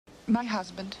My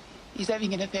husband is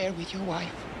having an affair with your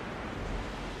wife.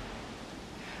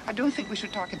 I don't think we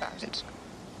should talk about it.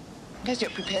 Unless you're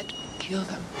prepared to kill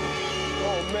them.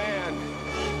 Oh, man.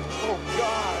 Oh,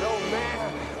 God. Oh,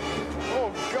 man.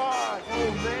 Oh, God.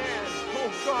 Oh, man.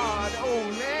 Oh, God. Oh,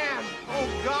 man.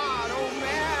 Oh, God. Oh,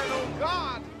 man. Oh,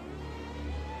 God.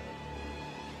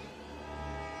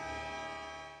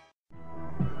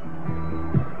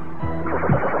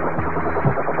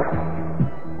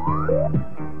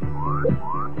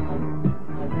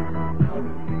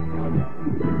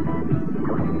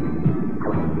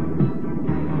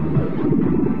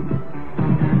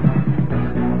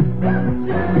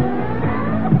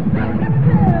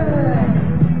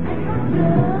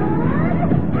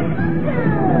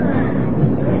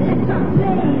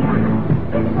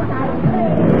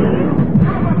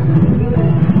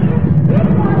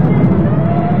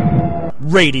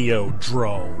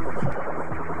 Radiodrome.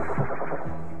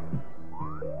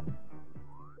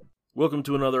 Welcome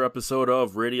to another episode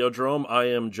of Radiodrome. I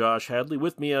am Josh Hadley.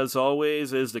 With me, as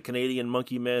always, is the Canadian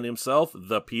Monkey Man himself,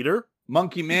 the Peter.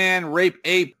 Monkey Man, Rape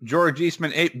Ape, George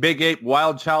Eastman Ape, Big Ape,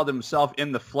 Wild Child himself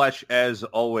in the flesh, as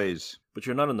always. But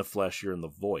you're not in the flesh, you're in the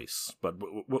voice. But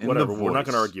whatever, we're not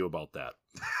going to argue about that.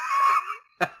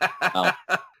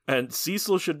 And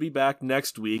Cecil should be back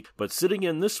next week, but sitting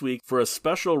in this week for a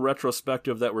special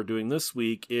retrospective that we're doing this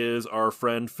week is our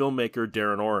friend, filmmaker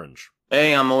Darren Orange.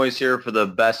 Hey, I'm always here for the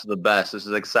best of the best. This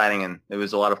is exciting, and it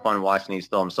was a lot of fun watching these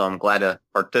films, so I'm glad to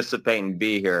participate and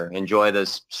be here. Enjoy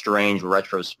this strange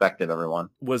retrospective, everyone.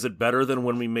 Was it better than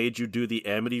when we made you do the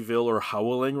Amityville or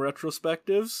Howling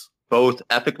retrospectives? Both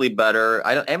epically better.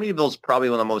 Amityville's probably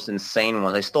one of the most insane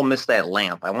ones. I still miss that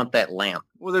lamp. I want that lamp.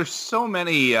 Well, there's so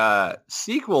many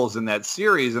sequels in that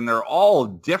series, and they're all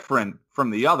different from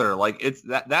the other. Like, it's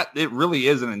it really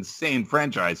is an insane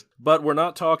franchise. But we're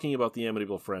not talking about the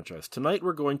Amityville franchise. Tonight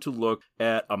we're going to look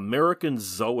at American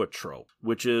Zoetrope,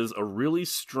 which is a really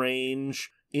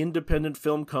strange independent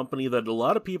film company that a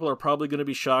lot of people are probably going to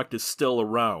be shocked is still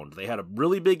around. They had a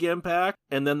really big impact,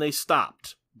 and then they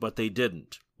stopped, but they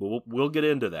didn't. We'll get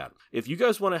into that. If you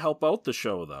guys want to help out the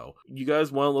show, though, you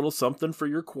guys want a little something for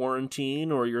your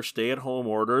quarantine or your stay-at-home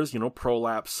orders,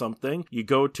 prolapse something, you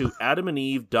go to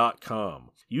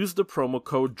adamandeve.com. Use the promo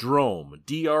code DROME,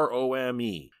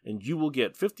 D-R-O-M-E, and you will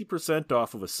get 50%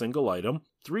 off of a single item,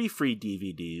 3 free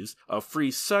DVDs, a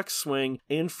free sex swing,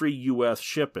 and free U.S.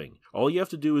 shipping. All you have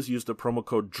to do is use the promo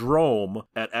code DROME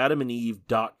at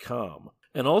adamandeve.com.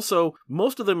 And also,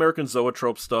 most of the American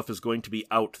Zoetrope stuff is going to be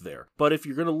out there. But if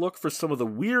you're going to look for some of the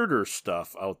weirder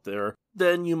stuff out there,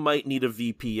 then you might need a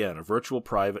VPN, a virtual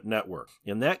private network.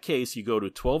 In that case, you go to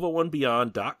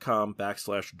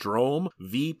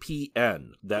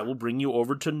 1201beyond.com/DromeVPN. That will bring you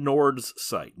over to Nord's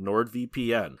site,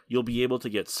 NordVPN. You'll be able to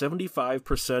get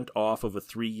 75% off of a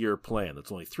 3-year plan.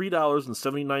 That's only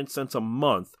 $3.79 a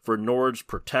month for Nord's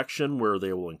protection, where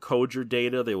they will encode your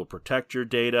data, they will protect your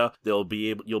data, you'll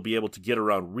be able to get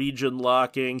around region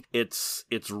locking. It's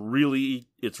really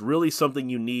something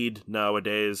you need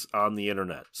nowadays on the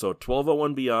internet. So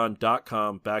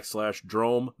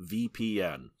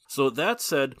 1201beyond.com/DromeVPN. So that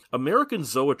said, American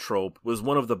Zoetrope was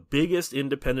one of the biggest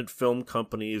independent film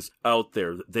companies out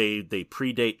there. They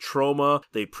predate Troma,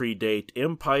 they predate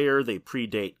Empire, they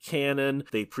predate Canon,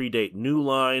 they predate New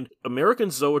Line.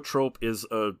 American Zoetrope is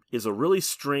a really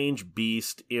strange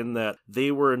beast in that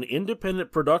they were an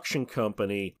independent production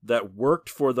company that worked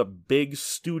for the big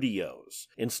studios.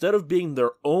 Instead of being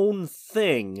their own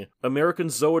thing, American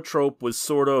Zoetrope was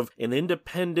sort of an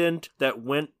independent that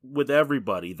went with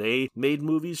everybody. They made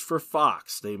movies for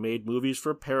Fox, they made movies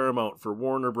for Paramount, for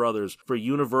Warner Brothers, for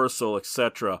Universal,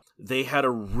 etc. They had a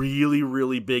really,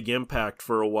 really big impact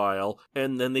for a while,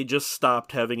 and then they just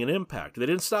stopped having an impact. They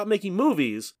didn't stop making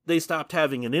movies, they stopped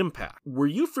having an impact. Were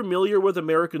you familiar with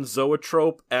American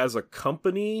Zoetrope as a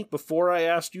company before I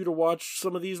asked you to watch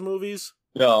some of these movies?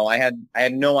 No, I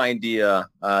had no idea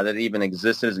that it even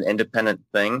existed as an independent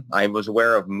thing. I was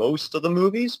aware of most of the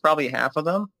movies, probably half of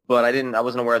them, but I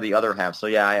wasn't aware of the other half. So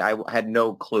yeah, I had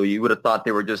no clue. You would have thought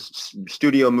they were just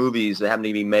studio movies that happened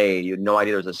to be made. You had no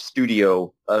idea there was a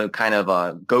studio, kind of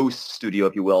a ghost studio,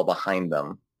 if you will, behind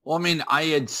them. Well, I mean, I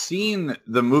had seen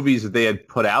the movies that they had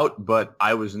put out, but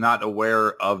I was not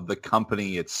aware of the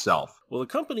company itself. Well, the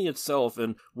company itself,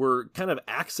 and we're kind of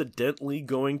accidentally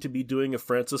going to be doing a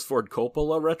Francis Ford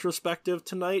Coppola retrospective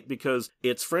tonight because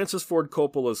it's Francis Ford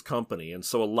Coppola's company, and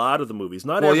so a lot of the movies,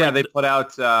 not Well, every... yeah, they put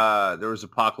out, there was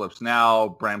Apocalypse Now,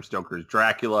 Bram Stoker's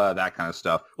Dracula, that kind of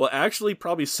stuff. Well, actually,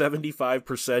 probably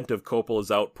 75% of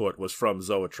Coppola's output was from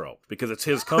Zoetrope because it's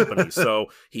his company, so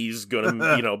he's going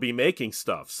to, be making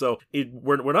stuff. So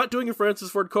we're not doing a Francis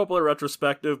Ford Coppola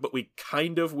retrospective, but we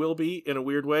kind of will be in a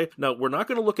weird way. Now, we're not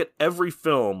going to look at every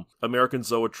film American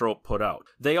Zoetrope put out.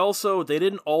 They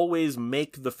didn't always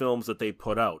make the films that they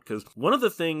put out, because one of the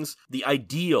things, the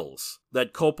ideals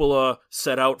that Coppola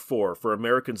set out for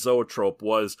American Zoetrope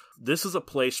was, this is a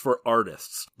place for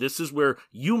artists. This is where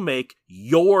you make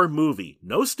your movie.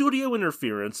 No studio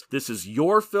interference. This is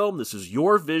your film. This is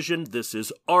your vision. This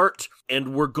is art.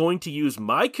 And we're going to use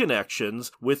my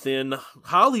connections within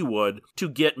Hollywood to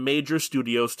get major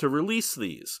studios to release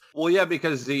these. Well, yeah,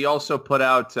 because he also put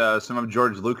out some of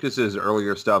George Lucas's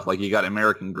earlier stuff. Like, you got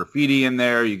American Graffiti in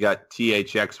there. You got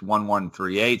THX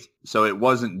 1138. So it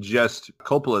wasn't just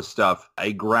Coppola's stuff,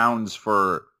 a grounds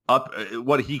for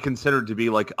what he considered to be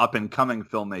like up-and-coming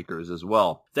filmmakers as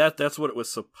well. That's what it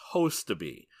was supposed to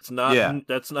be. It's not.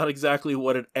 That's not exactly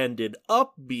what it ended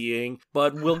up being,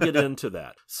 but we'll get into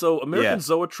that. So American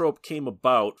Zoetrope came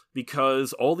about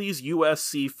because all these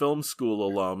USC Film School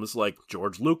alums like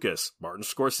George Lucas, Martin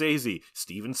Scorsese,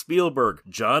 Steven Spielberg,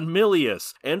 John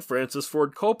Milius, and Francis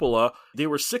Ford Coppola, they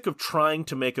were sick of trying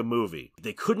to make a movie.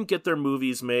 They couldn't get their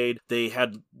movies made. They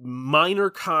had minor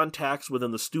contacts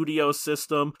within the studio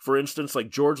system. For instance, like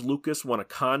George Lucas won a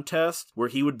contest where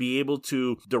he would be able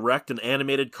to direct an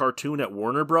animated cartoon at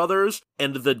Warner Brothers,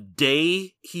 and the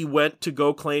day he went to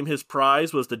go claim his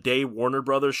prize was the day Warner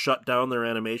Brothers shut down their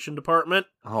animation department.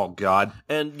 Oh, God.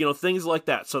 And, things like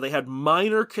that. So they had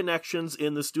minor connections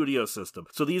in the studio system.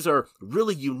 So these are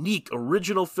really unique,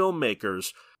 original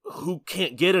filmmakers who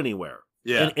can't get anywhere.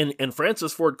 Yeah. And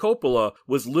Francis Ford Coppola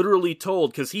was literally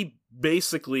told, because he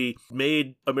basically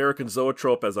made American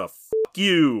Zoetrope as a fuck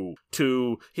you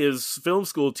to his film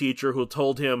school teacher who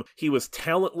told him he was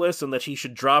talentless and that he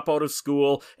should drop out of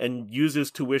school and use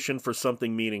his tuition for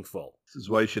something meaningful. This is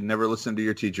why you should never listen to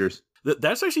your teachers.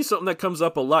 That's actually something that comes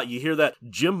up a lot. You hear that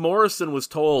Jim Morrison was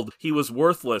told he was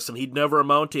worthless and he'd never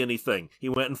amount to anything. He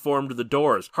went and formed the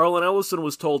Doors. Harlan Ellison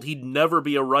was told he'd never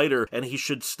be a writer and he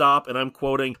should stop, and I'm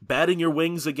quoting, batting your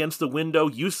wings against the window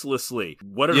uselessly.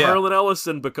 What did Harlan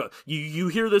Ellison become? You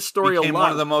hear this story a lot.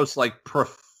 One of the most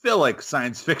prolific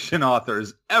science fiction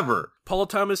authors ever. Paul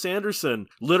Thomas Anderson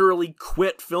literally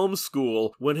quit film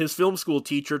school when his film school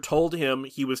teacher told him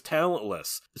he was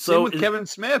talentless. Same with Kevin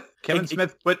Smith. Kevin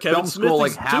Smith quit film school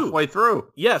halfway through.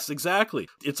 Yes, exactly.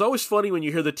 It's always funny when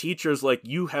you hear the teachers like,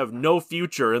 you have no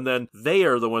future, and then they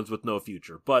are the ones with no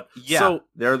future. But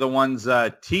they're the ones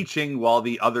teaching while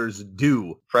the others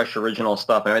do. Fresh original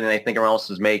stuff, and everything they think everyone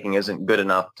else is making isn't good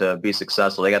enough to be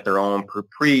successful. They got their own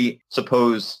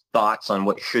presupposed thoughts on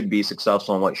what should be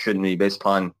successful and what shouldn't be based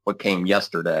upon what came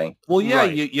yesterday. Well, yeah,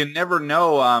 right. You never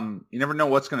know. You never know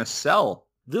what's going to sell.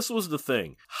 This was the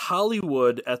thing.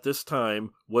 Hollywood at this time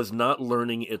was not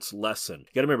learning its lesson. You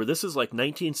gotta remember, this is like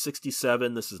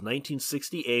 1967, this is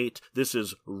 1968, this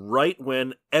is right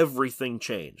when everything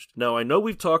changed. Now, I know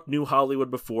we've talked New Hollywood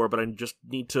before, but I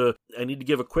need to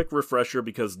give a quick refresher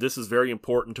because this is very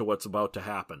important to what's about to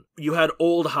happen. You had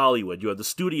old Hollywood, you had the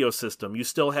studio system, you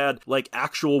still had like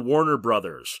actual Warner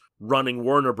Brothers running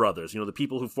Warner Brothers, the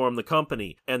people who formed the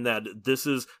company, and that this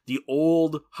is the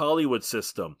old Hollywood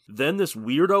system. Then this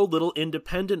weirdo little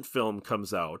independent film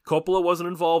comes out. Coppola wasn't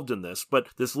involved in this, but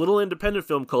this little independent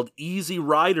film called Easy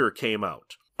Rider came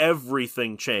out.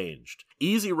 Everything changed.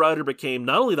 Easy Rider became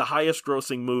not only the highest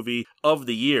grossing movie of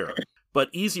the year, but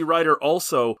Easy Rider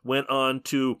also went on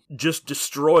to just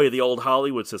destroy the old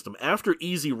Hollywood system. After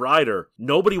Easy Rider,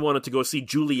 nobody wanted to go see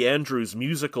Julie Andrews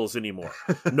musicals anymore.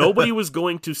 Nobody was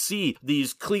going to see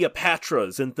these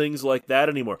Cleopatras and things like that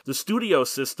anymore. The studio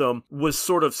system was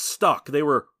sort of stuck. They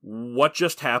were, what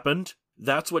just happened?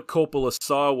 That's what Coppola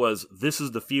saw was, this is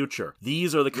the future.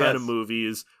 These are the kind of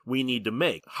movies we need to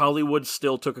make. Hollywood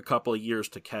still took a couple of years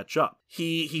to catch up.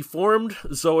 He formed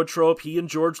Zoetrope. He and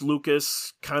George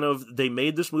Lucas they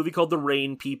made this movie called The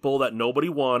Rain People that nobody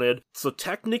wanted. So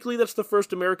technically that's the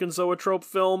first American Zoetrope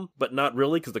film, but not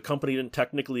really because the company didn't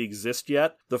technically exist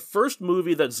yet. The first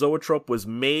movie that Zoetrope was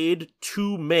made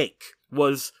to make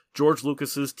was George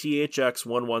Lucas's THX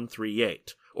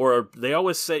 1138. or they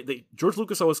always say, George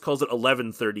Lucas always calls it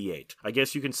 1138. I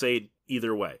guess you can say it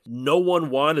either way. No one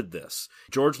wanted this.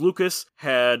 George Lucas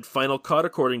had Final Cut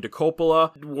according to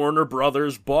Coppola. Warner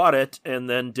Brothers bought it and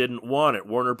then didn't want it.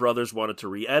 Warner Brothers wanted to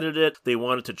re-edit it. They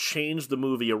wanted to change the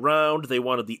movie around. They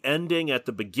wanted the ending at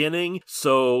the beginning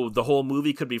so the whole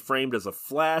movie could be framed as a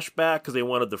flashback because they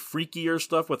wanted the freakier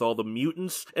stuff with all the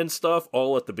mutants and stuff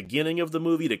all at the beginning of the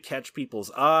movie to catch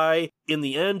people's eye. In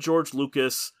the end, George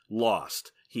Lucas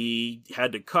lost. He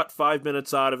had to cut 5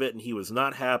 minutes out of it, and he was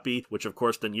not happy, which, of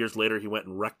course, then years later, he went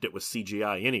and wrecked it with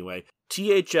CGI anyway.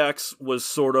 THX was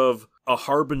sort of a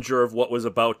harbinger of what was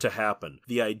about to happen.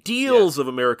 The ideals of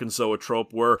American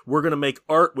Zoetrope were, we're going to make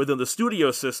art within the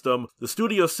studio system. The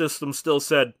studio system still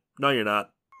said, no, you're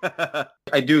not.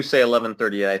 I do say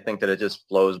 11:38. I think that it just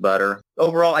flows better.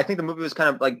 Overall, I think the movie was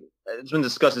kind of like, it's been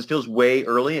discussed, it feels way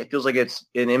early. It feels like it's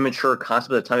an immature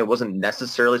concept at the time. It wasn't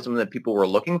necessarily something that people were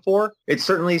looking for. It's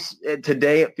certainly,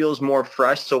 today it feels more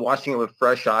fresh. So watching it with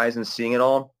fresh eyes and seeing it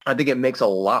all, I think it makes a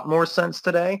lot more sense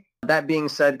today. That being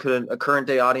said, could a current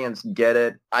day audience get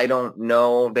it? I don't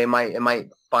know. It might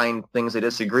find things they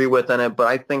disagree with in it, but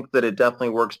I think that it definitely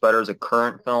works better as a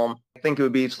current film. I think it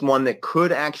would be one that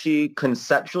could actually,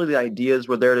 conceptually, the ideas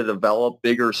were there to develop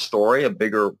bigger story, a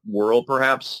bigger world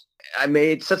perhaps. I mean,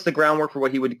 it sets the groundwork for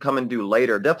what he would come and do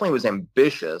later. Definitely was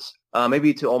ambitious,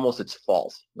 maybe to almost its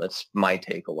fault. That's my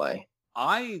takeaway.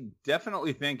 I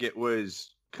definitely think it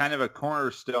was kind of a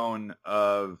cornerstone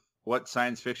of what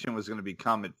science fiction was going to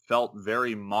become. It felt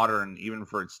very modern, even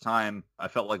for its time. I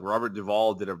felt like Robert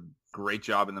Duvall did a great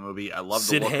job in the movie. I love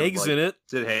the look Sid Haig's in it.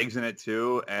 Sid Haig's in it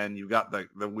too, and you've got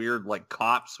the weird like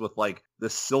cops with like the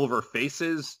silver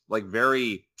faces, like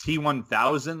very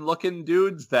T-1000 looking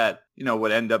dudes that, you know,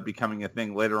 would end up becoming a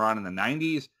thing later on in the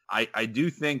 90s. I do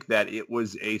think that it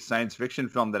was a science fiction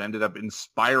film that ended up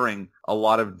inspiring a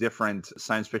lot of different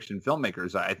science fiction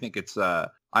filmmakers. I think it's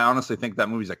I honestly think that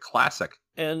movie's a classic.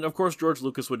 And, of course, George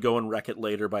Lucas would go and wreck it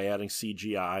later by adding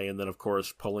CGI and then, of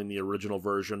course, pulling the original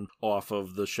version off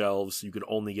of the shelves. You could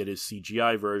only get his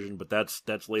CGI version, but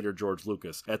that's later George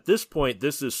Lucas. At this point,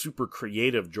 this is super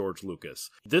creative George Lucas.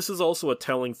 This is also a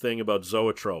telling thing about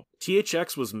Zoetrope.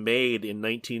 THX was made in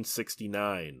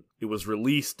 1969. It was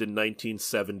released in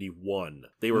 1971.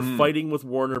 They were fighting with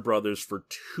Warner Brothers for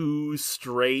 2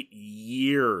 straight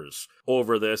years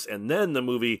over this, and then the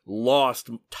movie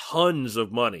lost tons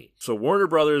of money. So Warner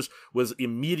Brothers was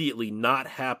immediately not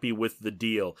happy with the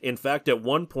deal. In fact, at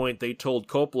one point, they told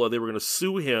Coppola they were going to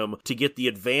sue him to get the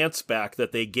advance back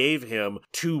that they gave him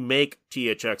to make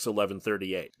THX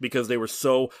 1138, because they were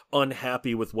so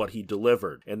unhappy with what he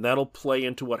delivered. And that'll play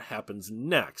into what happens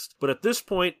next. But at this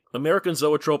point, American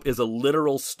Zoetrope is a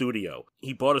literal studio.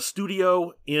 He bought a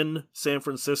studio in San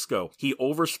Francisco. He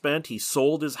overspent. He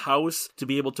sold his house to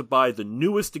be able to buy the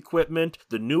newest equipment,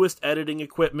 the newest editing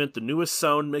equipment, the newest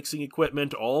sound mixing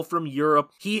equipment, all from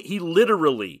Europe. He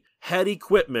literally had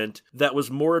equipment that was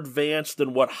more advanced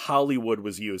than what Hollywood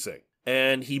was using.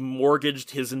 And he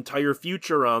mortgaged his entire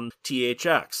future on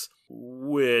THX,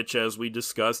 which, as we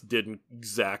discussed, didn't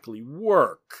exactly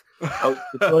work.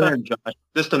 Josh,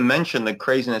 just to mention the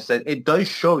craziness, that it does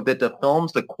show that the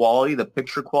films, the quality, the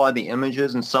picture quality, the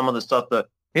images, and some of the stuff that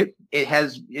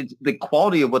the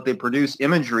quality of what they produce,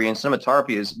 imagery and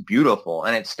cinematography, is beautiful,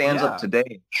 and it stands up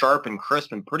today, sharp and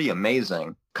crisp and pretty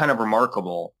amazing. Kind of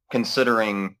remarkable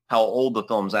considering how old the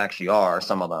films actually are,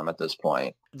 some of them at this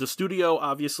point. The studio,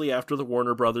 obviously, after the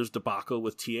Warner Brothers debacle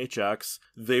with THX,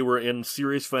 they were in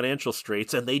serious financial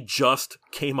straits, and they just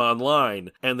came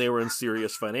online, and they were in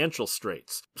serious financial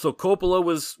straits. So Coppola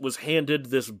was handed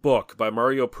this book by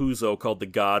Mario Puzo called The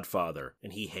Godfather,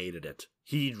 and he hated it.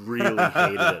 He really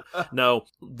hated it. Now,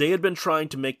 they had been trying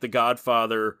to make The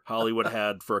Godfather, Hollywood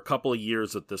had, for a couple of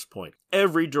years at this point.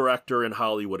 Every director in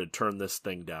Hollywood had turned this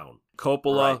thing down.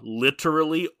 Coppola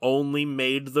literally only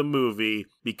made the movie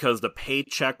because the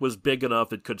paycheck was big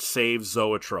enough it could save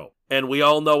Zoetrope. And we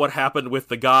all know what happened with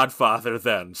The Godfather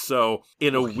then. So,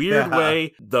 in a weird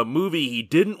way, the movie he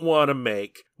didn't want to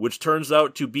make, which turns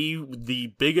out to be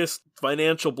the biggest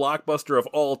financial blockbuster of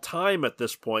all time at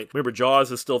this point, remember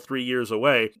Jaws is still 3 years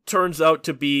away, turns out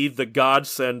to be the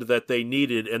godsend that they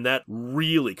needed. And that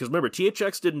really, because remember,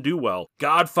 THX didn't do well.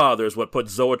 Godfather is what put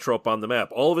Zoetrope on the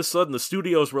map. All of a sudden, the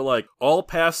studios were like, all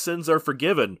past sins are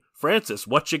forgiven. Francis,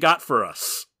 what you got for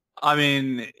us? I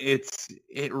mean,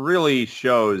 it really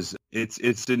shows.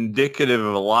 It's indicative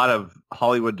of a lot of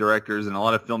Hollywood directors and a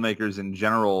lot of filmmakers in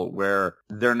general, where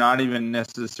they're not even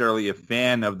necessarily a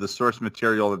fan of the source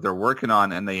material that they're working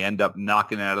on, and they end up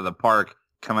knocking it out of the park,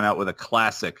 coming out with a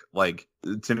classic like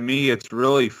to me, it's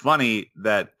really funny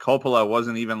that Coppola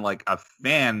wasn't even like a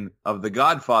fan of The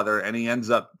Godfather, and he ends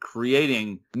up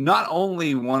creating not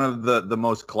only one of the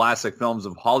most classic films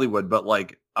of Hollywood, but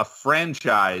like a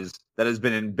franchise that has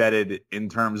been embedded in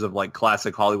terms of like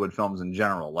classic Hollywood films in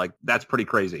general. Like, that's pretty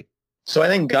crazy. So I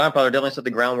think Godfather definitely set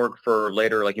the groundwork for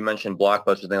later, like you mentioned,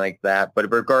 blockbusters, things like that. But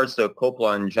in regards to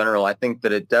Coppola in general, I think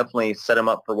that it definitely set him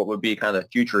up for what would be kind of the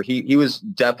future. He was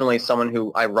definitely someone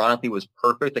who ironically was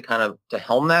perfect to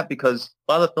helm that, because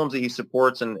a lot of the films that he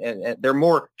supports and they're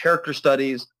more character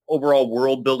studies, overall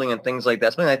world building and things like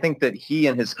that. Something I think that he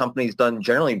and his company's done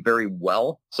generally very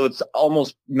well. So it's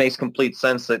almost makes complete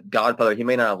sense that Godfather, he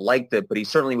may not have liked it, but he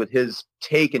certainly, with his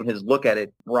take and his look at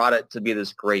it, brought it to be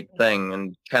this great thing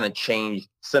and kind of changed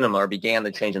cinema, or began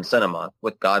the change in cinema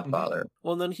with Godfather.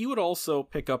 Well, and then he would also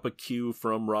pick up a cue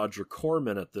from Roger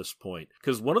Corman at this point,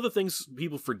 because one of the things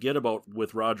people forget about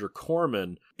with Roger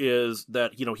Corman is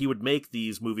that, you know, he would make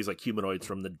these movies like Humanoids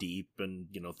from the Deep and,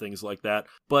 you know, things like that,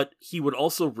 but he would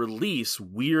also release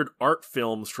weird art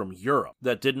films from Europe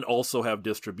that didn't also have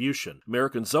distribution.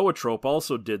 American Zoetrope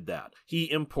also did that.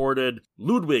 He imported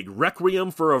Ludwig, Requiem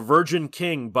for a Virgin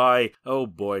King by, oh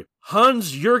boy,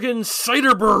 Hans-Jürgen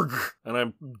Seiderberg, and I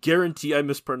guarantee I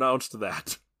mispronounced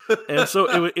that. And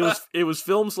so it was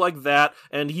films like that,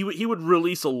 and he would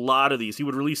release a lot of these. He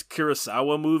would release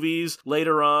Kurosawa movies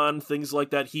later on, things like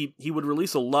that. He would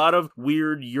release a lot of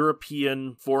weird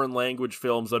European foreign language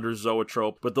films under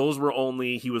Zoetrope, but those were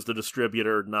only, he was the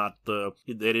distributor,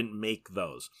 they didn't make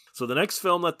those. So the next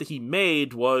film that he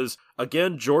made was,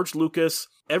 again, George Lucas.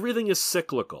 Everything is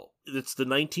cyclical. It's the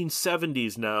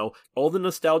 1970s now. All the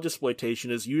nostalgia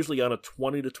exploitation is usually on a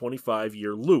 20 to 25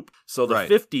 year loop. So the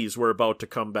 50s were about to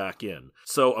come back in.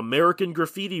 So American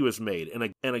Graffiti was made.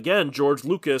 And again, George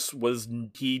Lucas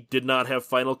he did not have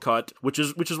final cut, which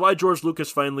is why George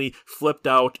Lucas finally flipped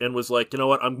out and was like, you know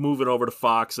what, I'm moving over to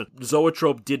Fox. And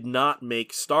Zoetrope did not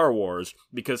make Star Wars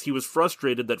because he was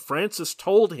frustrated that Francis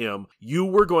told him, you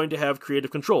were going to have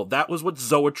creative control. That was what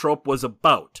Zoetrope was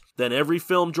about. Then every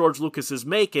film George Lucas is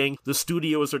making, the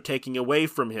studios are taking away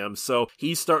from him, so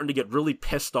he's starting to get really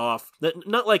pissed off.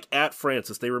 Not like at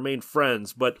Francis, they remain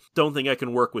friends, but don't think I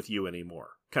can work with you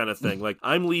anymore, kind of thing. Like,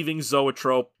 I'm leaving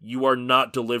Zoetrope, you are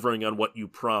not delivering on what you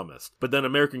promised. But then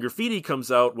American Graffiti comes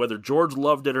out, whether George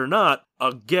loved it or not,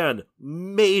 again,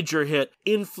 major hit,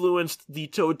 influenced the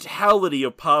totality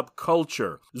of pop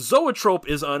culture. Zoetrope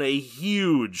is on a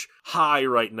huge high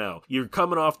right now. You're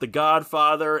coming off The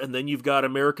Godfather, and then you've got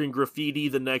American Graffiti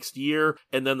the next year,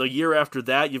 and then the year after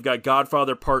that, you've got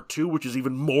Godfather Part 2, which is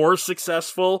even more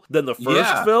successful than the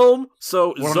first film.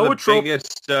 So one Zoetrope, of the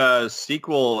biggest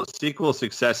sequel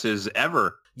successes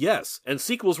ever. Yes, and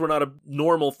sequels were not a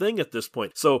normal thing at this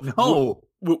point. So No.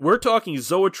 we're talking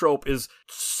Zoetrope is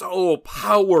so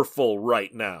powerful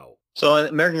right now. So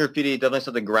American Graffiti definitely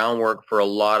set the groundwork for a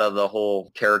lot of the whole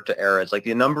character era. It's like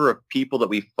the number of people that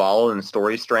we followed in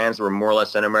story strands were more or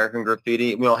less in American Graffiti.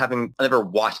 You know, I never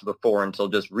watched it before until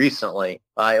just recently.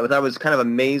 That was kind of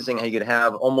amazing how you could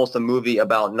have almost a movie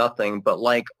about nothing, but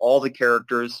like all the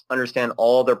characters, understand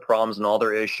all their problems and all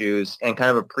their issues, and kind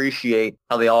of appreciate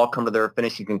how they all come to their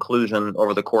finishing conclusion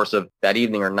over the course of that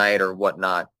evening or night or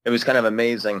whatnot. It was kind of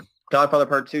amazing. Godfather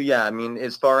Part 2, yeah. I mean,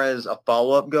 as far as a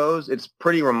follow-up goes, it's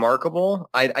pretty remarkable.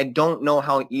 I don't know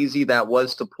how easy that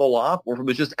was to pull off, or if it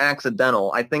was just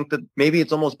accidental. I think that maybe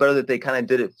it's almost better that they kind of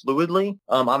did it fluidly.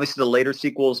 Obviously, the later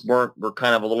sequels were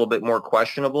kind of a little bit more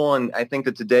questionable, and I think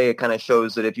that today it kind of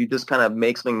shows that if you just kind of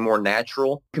make something more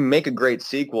natural, you can make a great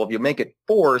sequel. If you make it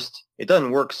forced, it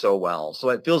doesn't work so well. So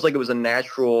it feels like it was a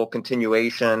natural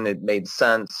continuation. It made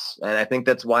sense. And I think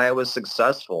that's why it was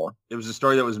successful. It was a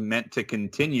story that was meant to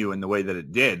continue in the way that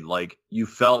it did. Like, you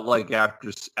felt like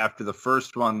after the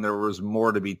first one, there was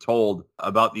more to be told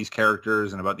about these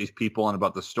characters and about these people and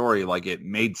about the story. Like, it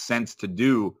made sense to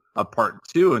do a part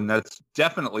 2, and that's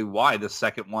definitely why the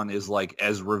second one is like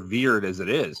as revered as it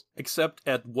is. Except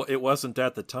it wasn't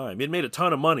at the time. It made a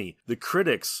ton of money. The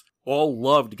critics all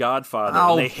loved Godfather.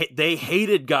 And they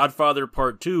hated Godfather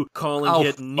Part 2, calling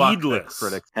it needless.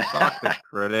 Fuck the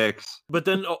critics. But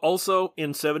then also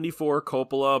in 74,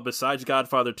 Coppola, besides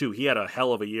Godfather 2, he had a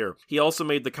hell of a year. He also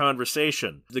made The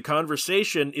Conversation. The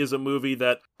Conversation is a movie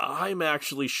that I'm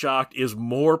actually shocked is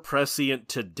more prescient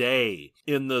today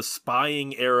in the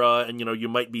spying era, and you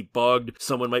might be bugged,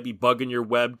 someone might be bugging your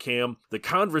webcam. The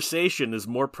Conversation is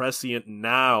more prescient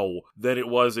now than it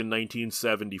was in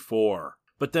 1974.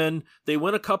 But then they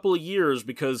went a couple of years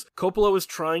because Coppola was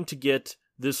trying to get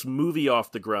this movie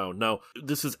off the ground. Now,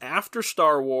 this is after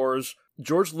Star Wars,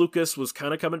 George Lucas was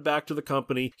kind of coming back to the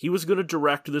company. He was going to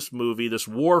direct this movie, this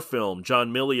war film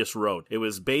John Milius wrote. It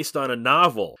was based on a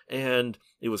novel, and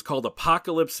it was called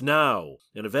Apocalypse Now.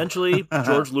 And eventually,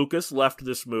 George Lucas left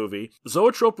this movie.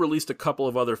 Zoetrope released a couple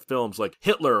of other films, like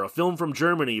Hitler, a film from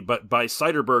Germany, but by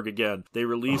Seiderberg again. They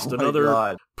released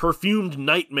another Perfumed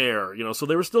Nightmare, so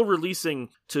they were still releasing,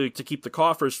 to keep the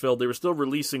coffers filled, they were still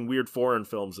releasing weird foreign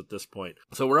films at this point.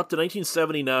 So we're up to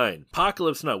 1979.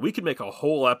 Apocalypse Now. We could make a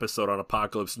whole episode on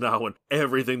Apocalypse Now and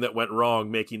everything that went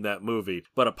wrong making that movie.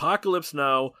 But Apocalypse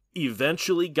Now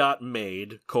eventually got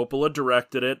made. Coppola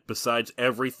directed it, besides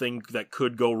everything that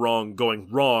could go wrong going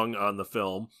wrong on the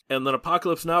film. And then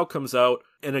Apocalypse Now comes out,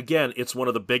 and again, it's one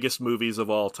of the biggest movies of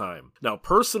all time. Now,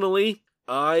 personally,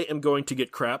 I am going to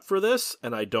get crap for this,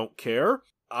 and I don't care.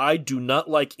 I do not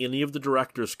like any of the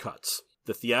director's cuts.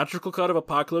 The theatrical cut of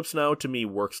Apocalypse Now, to me,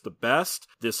 works the best.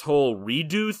 This whole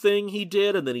redo thing he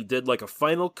did, and then he did like a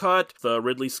final cut, the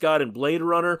Ridley Scott and Blade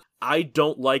Runner, I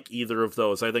don't like either of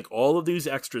those. I think all of these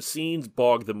extra scenes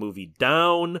bog the movie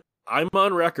down. I'm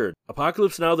on record.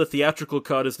 Apocalypse Now, the theatrical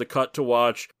cut, is the cut to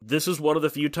watch. This is one of the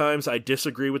few times I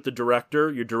disagree with the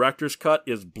director. Your director's cut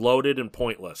is bloated and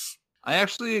pointless. I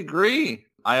actually agree.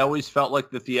 I always felt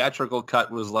like the theatrical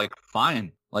cut was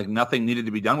fine. Nothing needed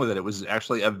to be done with it. It was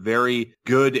actually a very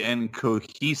good and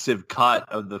cohesive cut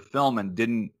of the film and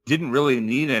didn't really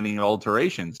need any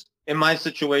alterations. In my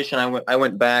situation, I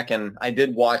went back and I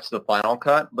did watch the final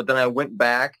cut, but then I went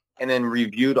back and then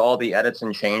reviewed all the edits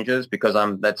and changes because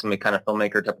that's the kind of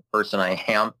filmmaker type of person I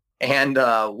am. And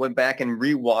went back and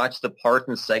rewatched the parts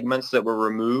and segments that were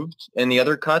removed in the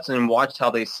other cuts and watched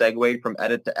how they segued from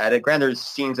edit to edit. Granted, there's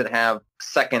scenes that have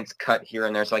seconds cut here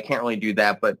and there, so I can't really do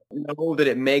that. But know that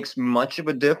it makes much of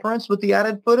a difference with the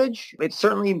added footage. It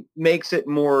certainly makes it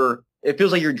more... It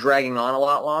feels like you're dragging on a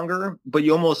lot longer, but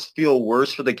you almost feel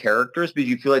worse for the characters because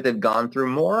you feel like they've gone through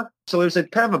more. So there's a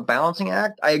kind of a balancing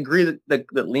act. I agree that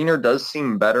leaner does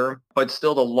seem better, but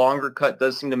still the longer cut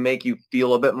does seem to make you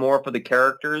feel a bit more for the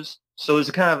characters. So it's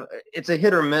a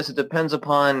hit or miss. It depends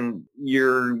upon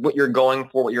what you're going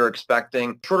for, what you're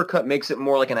expecting. Shorter cut makes it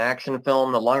more like an action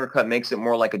film. The longer cut makes it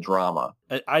more like a drama.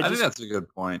 I think that's a good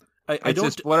point. I don't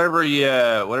just whatever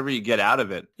you get out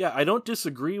of it. Yeah, I don't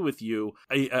disagree with you.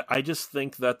 I just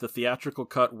think that the theatrical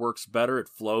cut works better, it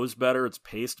flows better, it's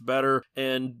paced better,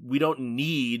 and we don't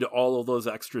need all of those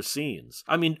extra scenes.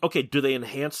 I mean, okay, do they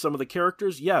enhance some of the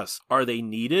characters? Yes. Are they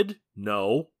needed?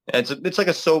 No. It's like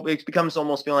a soap. It becomes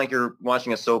almost feeling like you're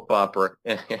watching a soap opera.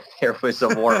 Here was a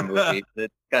war movie.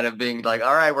 It's kind of being like,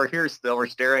 all right, we're here still. We're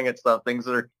staring at stuff, things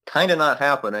that are kind of not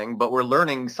happening, but we're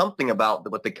learning something about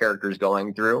what the character's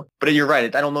going through. But you're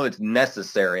right. I don't know it's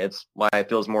necessary. It's why it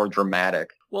feels more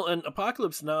dramatic. Well, and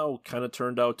Apocalypse Now kind of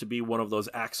turned out to be one of those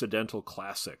accidental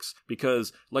classics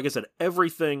because, like I said,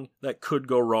 everything that could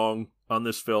go wrong on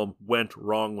this film went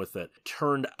wrong with it.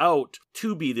 Turned out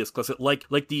to be this classic, like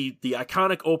the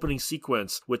iconic opening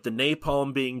sequence with the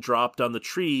napalm being dropped on the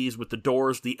trees with the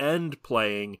Doors' The End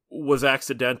playing was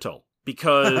accidental.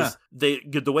 Because the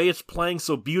way it's playing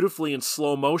so beautifully in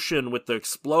slow motion with the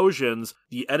explosions,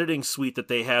 the editing suite that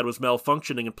they had was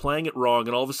malfunctioning and playing it wrong,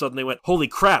 and all of a sudden they went, holy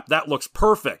crap, that looks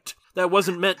perfect. That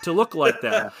wasn't meant to look like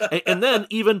that. and then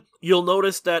even you'll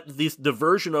notice that the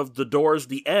version of the Doors'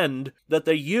 The End that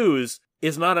they use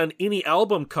is not on any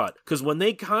album cut. Because when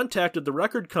they contacted the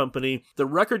record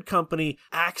company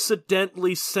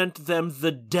accidentally sent them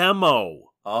the demo.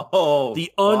 Oh,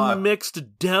 the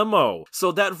unmixed demo.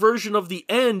 So that version of The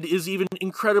End is even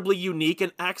incredibly unique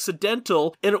and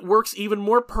accidental, and it works even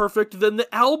more perfect than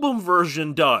the album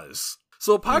version does.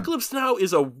 So Apocalypse Now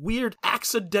is a weird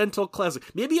accidental classic.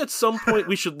 Maybe at some point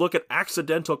we should look at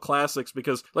accidental classics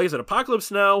because, like I said,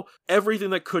 Apocalypse Now, everything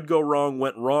that could go wrong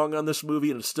went wrong on this movie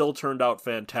and it still turned out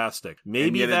fantastic.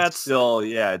 Maybe that's...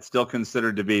 it's still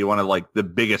considered to be one of the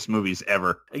biggest movies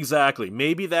ever. Exactly.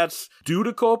 Maybe that's due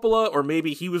to Coppola or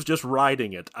maybe he was just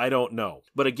riding it. I don't know.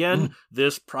 But again,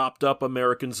 this propped up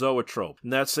American Zoetrope. In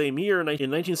that same year, in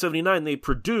 1979, they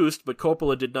produced, but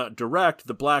Coppola did not direct,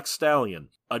 The Black Stallion.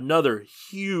 Another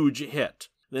huge hit.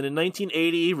 Then in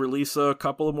 1980, release a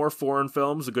couple of more foreign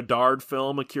films, a Godard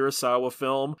film, a Kurosawa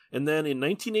film. And then in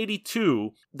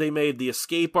 1982, they made The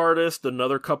Escape Artist,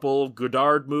 another couple of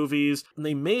Godard movies. And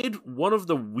they made one of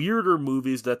the weirder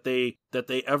movies that they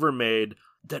ever made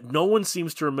that no one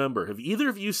seems to remember. Have either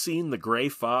of you seen The Gray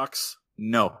Fox?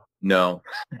 No. No.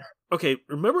 Okay,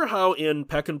 remember how in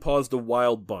Peckinpah's The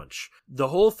Wild Bunch, the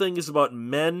whole thing is about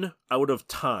men out of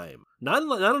time?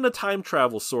 Not in a time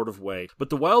travel sort of way, but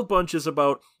The Wild Bunch is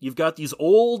about, you've got these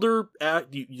older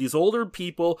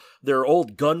people, they're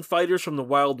old gunfighters from the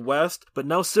Wild West, but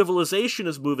now civilization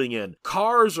is moving in.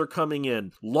 Cars are coming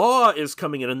in. Law is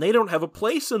coming in, and they don't have a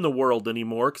place in the world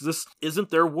anymore because this isn't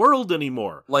their world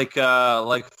anymore. Like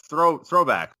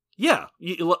throwback. Yeah,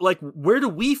 like, where do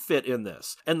we fit in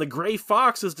this? And the Gray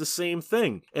Fox is the same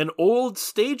thing. An old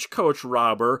stagecoach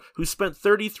robber who spent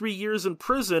 33 years in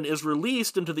prison is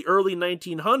released into the early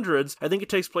 1900s. I think it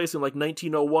takes place in like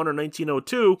 1901 or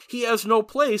 1902. He has no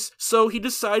place, so he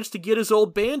decides to get his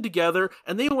old band together,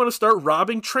 and they want to start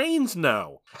robbing trains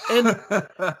now. And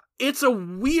it's a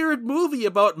weird movie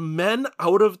about men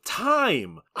out of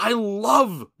time. I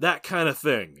love that kind of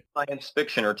thing. Science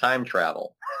fiction or time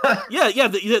travel. Yeah.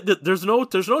 There's no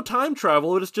time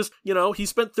travel. It's just, he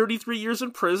spent 33 years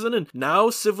in prison, and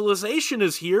now civilization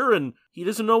is here, and he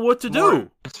doesn't know what to do.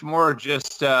 It's more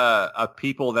just a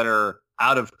people that are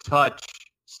out of touch,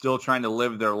 still trying to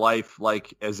live their life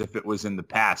like as if it was in the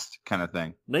past kind of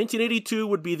thing. 1982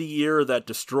 would be the year that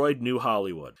destroyed New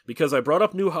Hollywood. Because I brought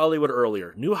up New Hollywood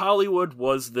earlier. New Hollywood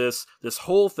was this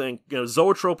whole thing.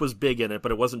 Zoetrope was big in it,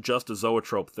 but it wasn't just a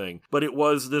Zoetrope thing. But it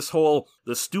was this whole,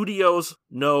 the studios,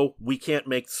 no, we can't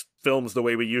make films the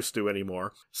way we used to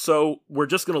anymore. So we're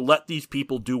just going to let these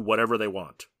people do whatever they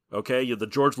want. Okay, the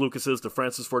George Lucases, the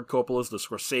Francis Ford Coppolas, the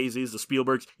Scorseses, the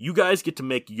Spielbergs, you guys get to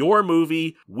make your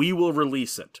movie, we will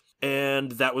release it.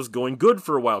 And that was going good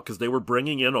for a while because they were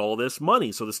bringing in all this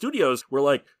money. So the studios were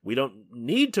like, we don't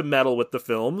need to meddle with the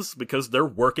films because they're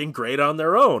working great on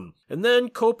their own. And then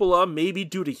Coppola, maybe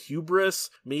due to hubris,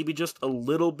 maybe just a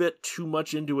little bit too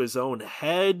much into his own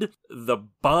head, the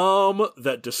bomb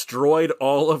that destroyed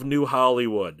all of New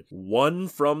Hollywood, One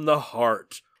from the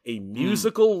Heart. A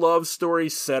musical love story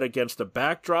set against a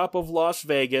backdrop of Las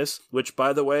Vegas, which,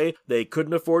 by the way, they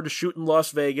couldn't afford to shoot in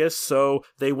Las Vegas, so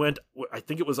they went, I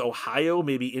think it was Ohio,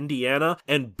 maybe Indiana,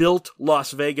 and built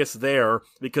Las Vegas there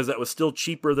because that was still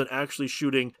cheaper than actually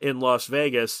shooting in Las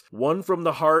Vegas. One from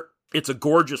the Heart. It's a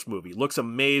gorgeous movie. Looks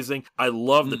amazing. I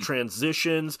love the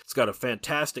transitions. It's got a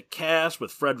fantastic cast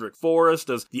with Frederick Forrest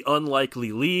as the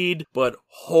unlikely lead, but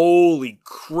holy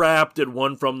crap did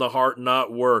One from the Heart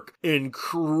not work.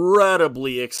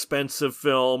 Incredibly expensive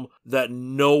film that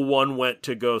no one went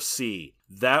to go see.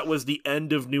 That was the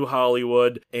end of New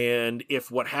Hollywood, and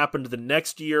if what happened the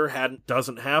next year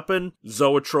doesn't happen,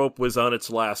 Zoetrope was on its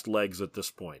last legs at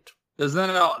this point.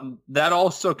 That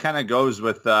also kind of goes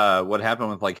with what happened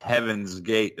with like Heaven's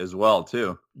Gate as well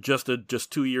too. Just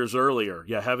 2 years earlier,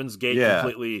 Heaven's Gate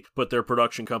completely put their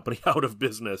production company out of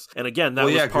business. And again, that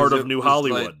was part of New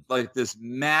Hollywood, like this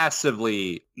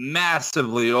massively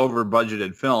over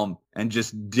budgeted film, and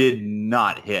just did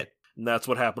not hit. And that's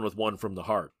what happened with One from the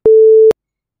Heart.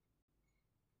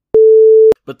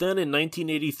 But then in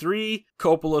 1983,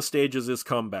 Coppola stages his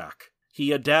comeback.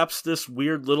 He adapts this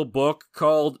weird little book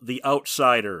called The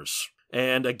Outsiders.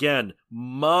 And again,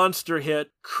 monster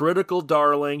hit, critical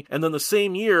darling, and then the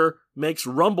same year makes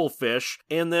Rumblefish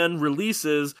and then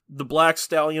releases The Black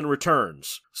Stallion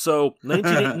Returns. So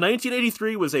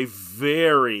 1983 was a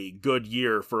very good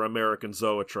year for American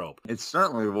Zoetrope. It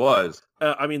certainly was.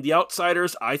 The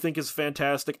Outsiders, I think, is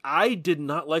fantastic. I did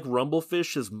not like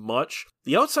Rumblefish as much.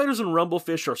 The Outsiders and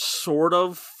Rumblefish are sort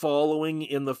of following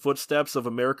in the footsteps of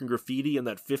American Graffiti and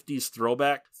that 50s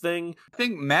throwback thing. I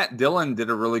think Matt Dillon did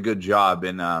a really good job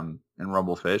in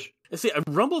Rumblefish. See,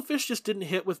 Rumblefish just didn't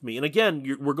hit with me. And again,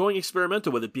 we're going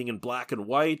experimental with it being in black and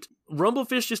white.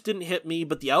 Rumblefish just didn't hit me,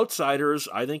 but The Outsiders,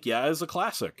 I think, is a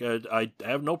classic. I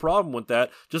have no problem with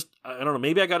that. Just, I don't know,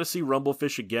 maybe I got to see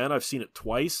Rumblefish again. I've seen it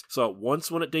twice. Saw it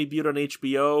once when it debuted on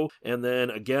HBO, and then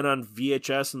again on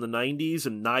VHS in the 90s,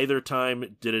 and neither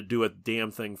time did it do a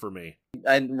damn thing for me.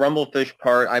 Rumblefish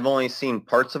part, I've only seen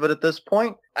parts of it at this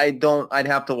point. I'd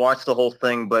have to watch the whole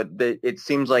thing, but it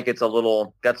seems like it's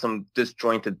got some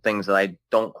disjointed things that I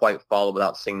don't quite follow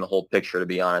without seeing the whole picture, to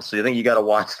be honest. So I think you got to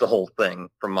watch the whole thing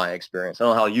from my experience. I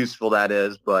don't know how useful that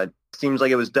is, but it seems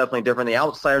like it was definitely different. The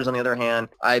Outsiders, on the other hand,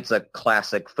 it's a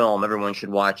classic film. Everyone should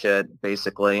watch it,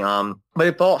 basically. But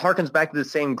it harkens back to the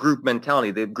same group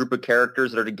mentality, the group of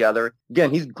characters that are together.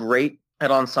 Again, he's great at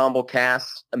ensemble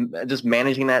casts, just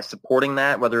managing that, supporting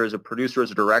that, whether as a producer, as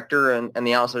a director, and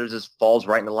The Outsiders just falls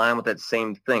right into line with that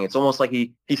same thing. It's almost like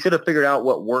he should have figured out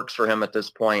what works for him at this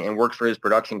point and works for his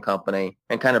production company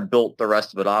and kind of built the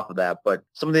rest of it off of that. But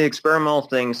some of the experimental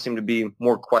things seem to be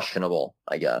more questionable,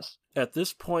 I guess. At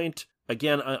this point,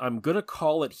 again, I'm going to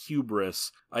call it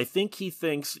hubris. I think he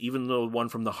thinks, even though One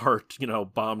from the Heart,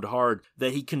 bombed hard,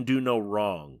 that he can do no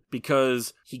wrong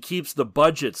because he keeps the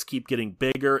budgets keep getting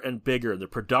bigger and bigger. The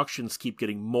productions keep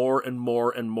getting more and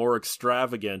more and more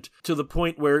extravagant to the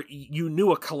point where you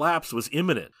knew a collapse was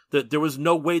imminent, that there was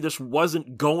no way this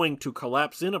wasn't going to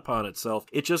collapse in upon itself.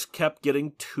 It just kept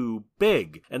getting too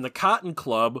big. And the Cotton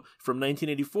Club from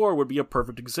 1984 would be a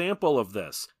perfect example of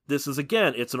this. This is,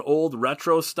 again, it's an old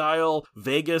retro-style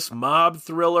Vegas mob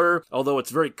thriller, although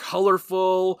it's very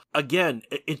colorful. Again,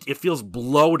 it feels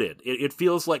bloated. It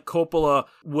feels like Coppola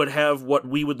would have what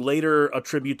we would later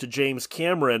attribute to James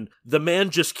Cameron. The man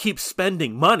just keeps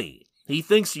spending money. He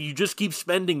thinks you just keep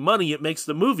spending money, it makes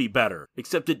the movie better,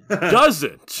 except it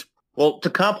doesn't. Well, to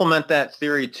complement that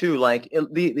theory too, like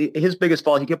his biggest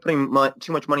fault, he kept putting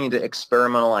too much money into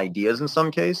experimental ideas in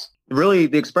some case. Really,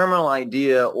 the experimental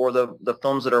idea or the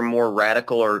films that are more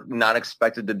radical or not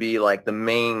expected to be like the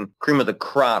main cream of the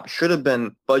crop should have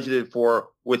been budgeted for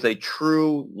with a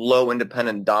true low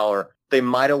independent dollar. They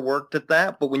might have worked at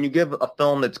that, but when you give a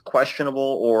film that's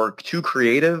questionable or too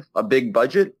creative a big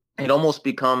budget, it almost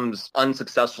becomes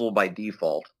unsuccessful by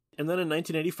default. And then in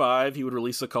 1985, he would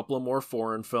release a couple of more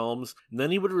foreign films, and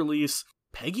then he would release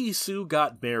Peggy Sue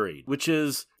Got Married, which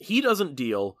is,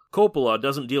 Coppola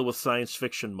doesn't deal with science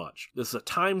fiction much. This is a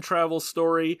time travel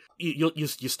story. You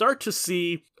start to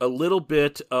see a little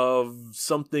bit of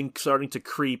something starting to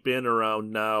creep in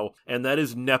around now, and that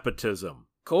is nepotism.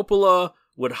 Coppola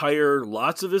would hire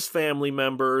lots of his family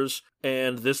members,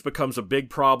 and this becomes a big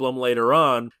problem later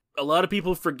on. A lot of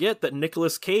people forget that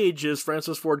Nicolas Cage is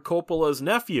Francis Ford Coppola's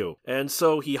nephew, and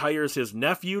so he hires his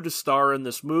nephew to star in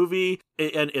this movie,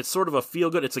 and it's sort of a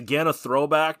feel-good. It's again a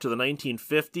throwback to the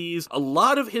 1950s. A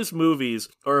lot of his movies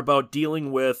are about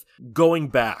dealing with going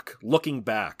back, looking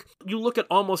back. You look at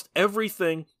almost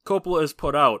everything Coppola has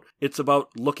put out, it's about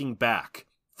looking back.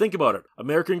 Think about it.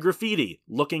 American Graffiti,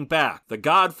 looking back. The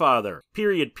Godfather,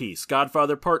 period piece.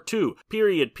 Godfather Part 2,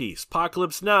 period piece.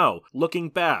 Apocalypse Now, looking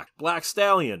back. Black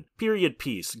Stallion, period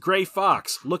piece. Gray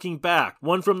Fox, looking back.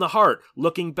 One from the Heart,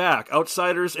 looking back.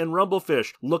 Outsiders and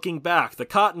Rumblefish, looking back. The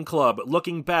Cotton Club,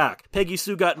 looking back. Peggy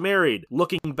Sue Got Married,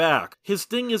 looking back. His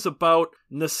thing is about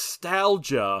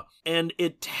nostalgia, and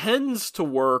it tends to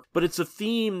work, but it's a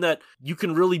theme that you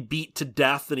can really beat to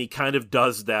death, and he kind of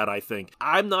does that, I think.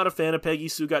 I'm not a fan of Peggy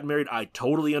Sue Got Married. I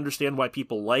totally understand why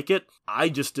people like it. I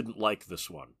just didn't like this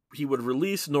one. He would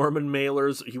produce and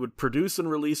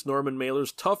release Norman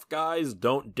Mailer's Tough Guys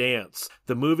Don't Dance,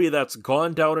 the movie that's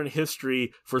gone down in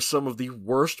history for some of the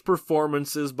worst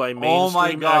performances by mainstream. Oh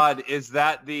my God, is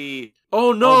that the...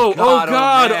 Oh no, oh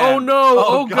God, oh no,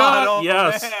 oh God, oh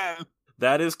yes. Man.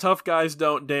 That is Tough Guys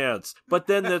Don't Dance. But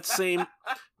then that same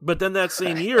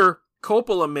year,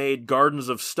 Coppola made Gardens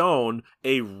of Stone,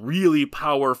 a really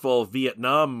powerful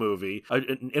Vietnam movie.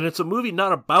 And it's a movie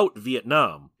not about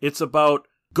Vietnam. It's about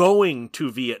going to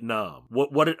Vietnam.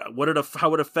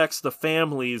 How it affects the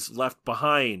families left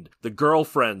behind, the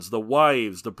girlfriends, the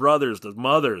wives, the brothers, the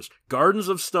mothers. Gardens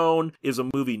of Stone is a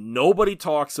movie nobody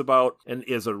talks about and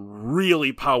is a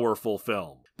really powerful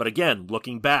film. But again,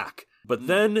 looking back. But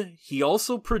then he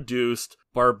also produced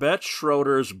Barbet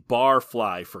Schroeder's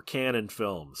Barfly for Cannon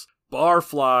Films.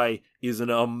 Barfly is an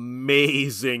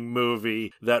amazing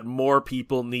movie that more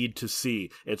people need to see.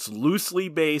 It's loosely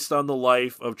based on the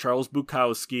life of Charles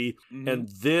Bukowski, and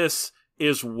this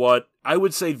is what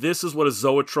a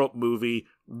Zoetrope movie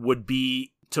would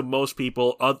be to most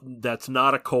people that's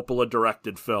not a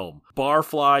Coppola-directed film.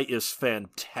 Barfly is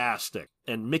fantastic.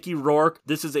 And Mickey Rourke,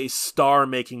 this is a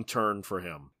star-making turn for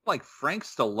him. Like Frank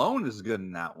Stallone is good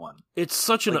in that one. It's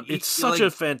such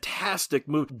a fantastic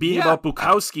movie. Being about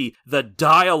Bukowski, the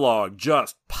dialogue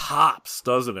just pops,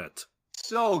 doesn't it?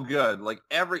 So good. Like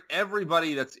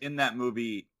everybody that's in that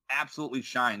movie absolutely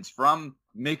shines, from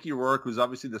Mickey Rourke, who's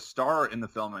obviously the star in the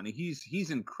film, and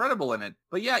he's incredible in it.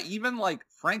 But yeah, even like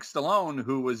Frank Stallone,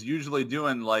 who was usually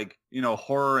doing like,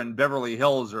 horror in Beverly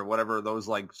Hills or whatever, those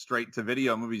like straight to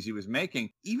video movies he was making,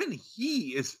 even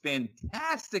he is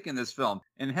fantastic in this film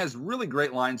and has really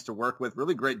great lines to work with,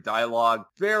 really great dialogue,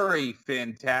 very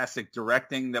fantastic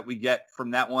directing that we get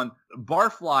from that one.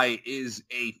 Barfly is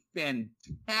a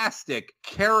fantastic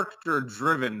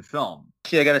character-driven film.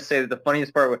 Actually, I gotta say that the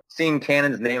funniest part was seeing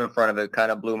Cannon's name in front of it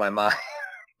kind of blew my mind.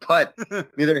 But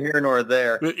neither here nor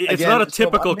there. It's not a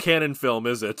typical Cannon film,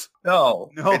 is it?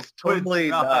 No, it's totally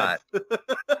not.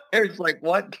 It's like,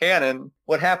 what Cannon?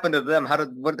 What happened to them?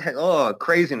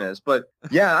 Craziness. But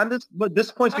yeah, what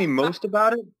disappoints me most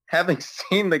about it, having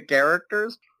seen the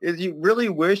characters, is you really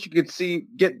wish you could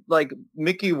get like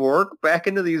Mickey Rourke back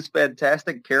into these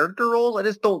fantastic character roles. I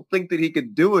just don't think that he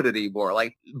could do it anymore.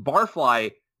 Like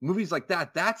Barfly movies like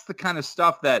that, that's the kind of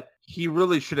stuff that he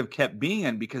really should have kept being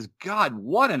in, because God,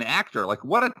 what an actor. Like,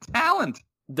 what a talent.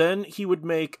 Then he would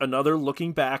make another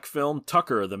looking back film,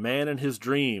 Tucker, The Man in His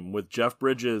Dream, with Jeff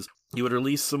Bridges. He would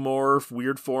release some more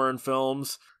weird foreign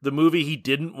films. The movie he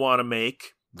didn't want to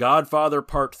make, Godfather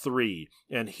Part 3.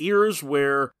 And here's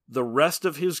where the rest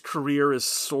of his career is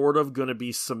sort of going to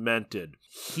be cemented.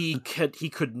 He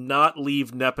could not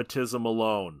leave nepotism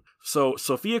alone. So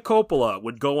Sofia Coppola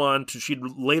would go on to, she'd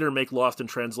later make Lost in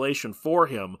Translation for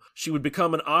him. She would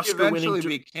become an Oscar-winning... She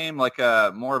eventually became like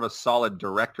a more of a solid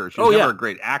director. She was never a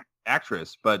great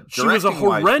actress, but she was a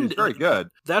horrendous... She's very good.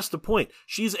 That's the point.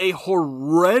 She's a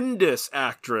horrendous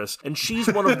actress, and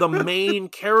she's one of the main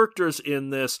characters in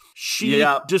this. She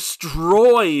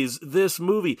destroys this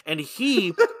movie, and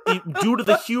he, due to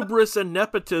the hubris and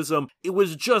nepotism, it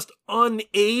was just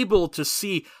unable to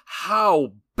see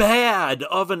how bad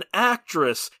of an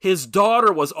actress his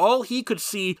daughter was. All he could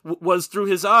see was through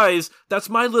his eyes, that's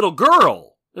my little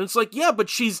girl. And it's like, yeah, but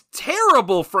she's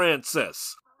terrible,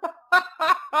 Francis.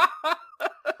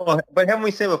 But haven't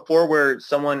we said before where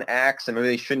someone acts and maybe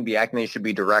they shouldn't be acting, they should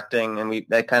be directing, and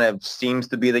that kind of seems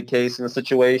to be the case in the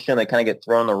situation. They kind of get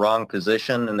thrown in the wrong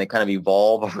position and they kind of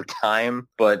evolve over time,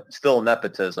 but still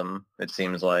nepotism, it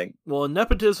seems like. Well,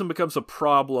 nepotism becomes a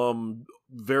problem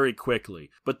very quickly.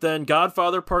 But then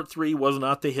Godfather Part 3 was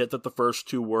not the hit that the first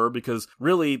two were, because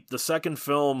really the second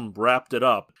film wrapped it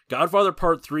up. Godfather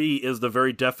Part 3 is the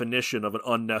very definition of an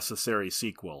unnecessary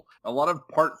sequel. A lot of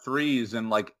Part 3s and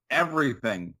like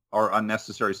everything are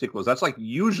unnecessary sequels. That's like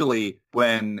usually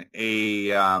when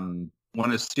a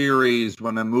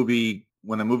movie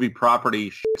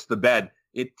property shits the bed,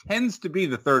 it tends to be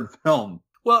the third film.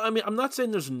 Well, I mean, I'm not saying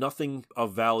there's nothing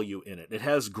of value in it. It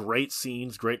has great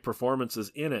scenes, great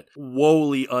performances in it.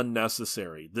 Woefully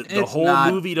unnecessary. The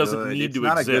whole movie doesn't need to exist. It's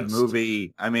not a good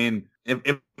movie. I mean,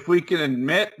 if we can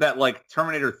admit that, like,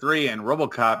 Terminator 3 and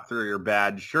RoboCop 3 are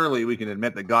bad, surely we can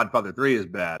admit that Godfather 3 is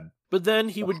bad. But then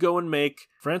he would go and make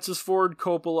Francis Ford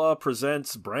Coppola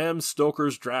Presents Bram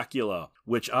Stoker's Dracula,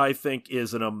 which I think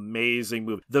is an amazing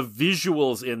movie. The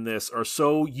visuals in this are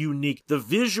so unique. The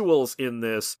visuals in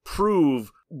this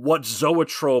prove what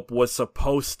Zoetrope was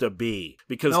supposed to be.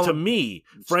 Because to me...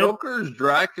 Stoker's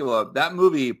Dracula, that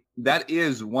movie, that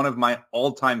is one of my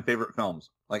all-time favorite films.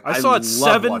 Like, I saw it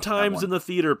 7 times in the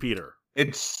theater, Peter.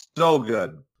 It's so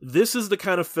good. This is the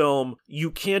kind of film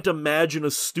you can't imagine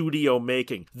a studio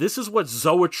making. This is what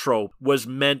Zoetrope was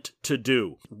meant to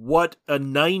do. What a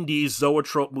 90s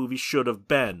Zoetrope movie should have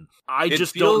been. I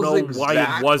just don't know why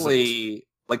it wasn't.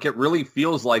 Like, it really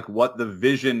feels like what the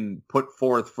vision put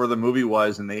forth for the movie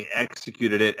was, and they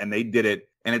executed it, and they did it.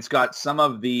 And it's got some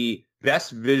of the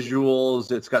best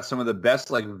visuals. It's got some of the best,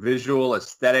 like, visual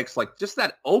aesthetics. Like, just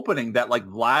that opening, that, like,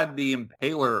 Vlad the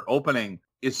Impaler opening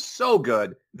is so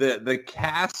good. The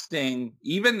casting,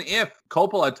 even if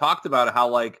Coppola talked about how,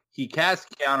 like, he cast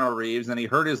Keanu Reeves and he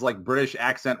heard his, like, British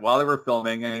accent while they were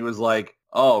filming, and he was like,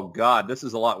 oh God, this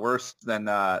is a lot worse than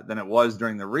it was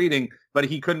during the reading. But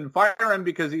he couldn't fire him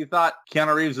because he thought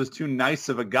Keanu Reeves was too nice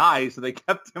of a guy, so they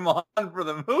kept him on for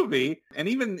the movie. And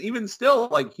even still,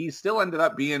 like, he still ended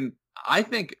up being, I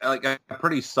think, like, a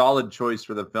pretty solid choice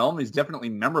for the film. He's definitely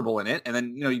memorable in it. And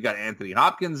then, you know, you got Anthony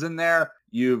Hopkins in there.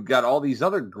 You've got all these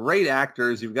other great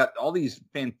actors. You've got all these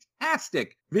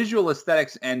fantastic visual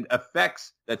aesthetics and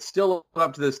effects that still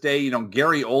up to this day. You know,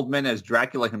 Gary Oldman as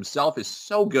Dracula himself is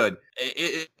so good.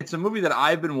 It's a movie that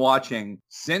I've been watching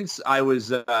since I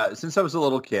was a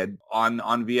little kid on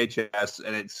VHS,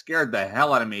 and it scared the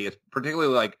hell out of me. It's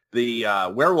particularly like the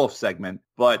werewolf segment,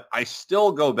 but I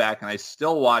still go back and I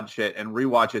still watch it and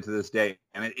rewatch it to this day.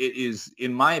 And it is,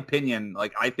 in my opinion,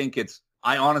 like,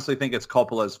 I honestly think it's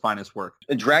Coppola's finest work.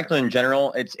 Dracula in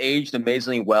general, it's aged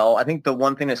amazingly well. I think the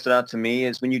one thing that stood out to me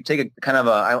is when you take a kind of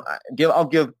I'll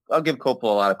give Coppola a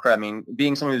lot of credit. I mean,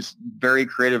 being someone who's very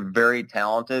creative, very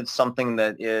talented, something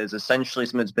that is essentially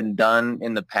something that's been done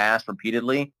in the past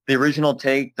repeatedly. The original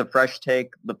take, the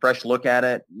fresh look at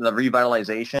it, the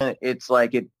revitalization, it's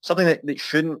like something that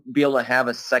shouldn't be able to have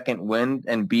a second wind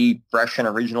and be fresh and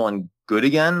original and good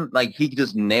again. Like, he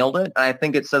just nailed it. And I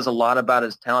think it says a lot about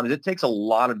his talent. It takes a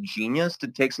lot of genius to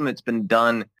take something that's been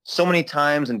done so many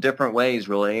times in different ways,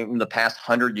 really, in the past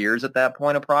 100 years at that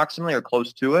point, approximately, or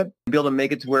close to it, and be able to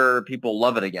make it to where people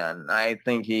love it again. I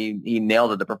think he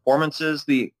nailed it. The performances,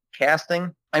 the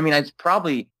casting, I mean, it's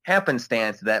probably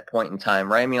happenstance at that point in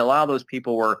time, right? I mean, a lot of those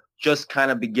people were just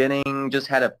kind of beginning, just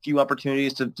had a few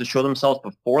opportunities to show themselves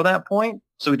before that point.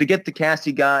 So to get the cast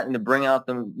he got and to bring out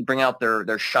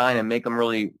their shine and make them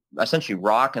really essentially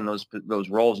rock in those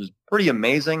roles is pretty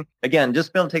amazing. Again,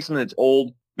 just being able to take something that's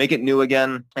old, make it new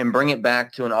again and bring it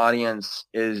back to an audience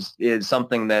is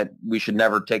something that we should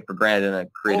never take for granted in a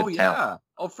creative talent.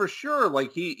 Oh, for sure.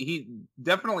 Like he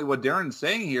definitely, what Darren's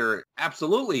saying here,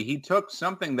 absolutely. He took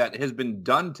something that has been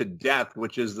done to death,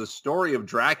 which is the story of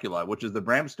Dracula, which is the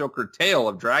Bram Stoker tale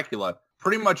of Dracula,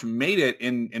 pretty much made it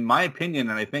in my opinion.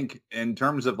 And I think in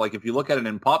terms of like, if you look at it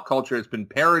in pop culture, it's been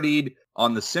parodied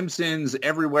on The Simpsons,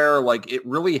 everywhere. Like it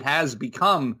really has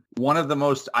become one of the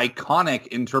most iconic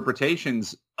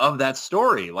interpretations of that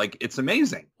story. Like it's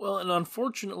amazing. Well, and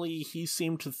unfortunately, he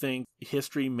seemed to think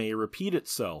history may repeat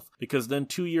itself, because then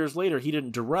 2 years later, he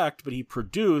didn't direct, but he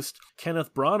produced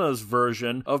Kenneth Branagh's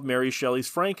version of Mary Shelley's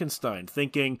Frankenstein,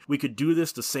 thinking we could do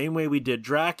this the same way we did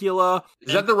Dracula.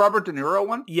 Is that the Robert De Niro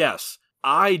one? Yes.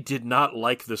 I did not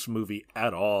like this movie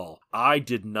at all. I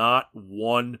did not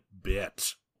one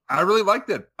bit. I really liked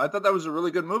it. I thought that was a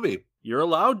really good movie. You're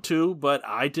allowed to, but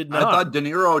I did not. I thought De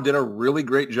Niro did a really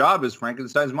great job as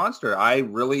Frankenstein's monster. I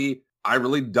really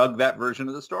dug that version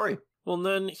of the story. Well, and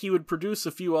then he would produce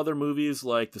a few other movies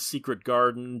like The Secret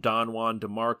Garden, Don Juan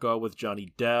DeMarco with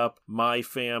Johnny Depp, My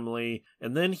Family,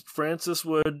 and then Francis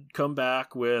would come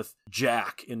back with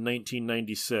Jack in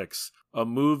 1996. A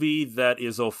movie that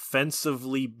is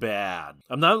offensively bad.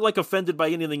 I'm not offended by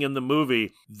anything in the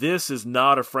movie. This is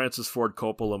not a Francis Ford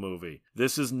Coppola movie.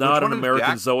 This is not an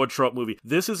American Zoetrope movie.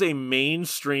 This is a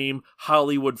mainstream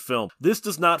Hollywood film. This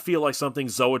does not feel like something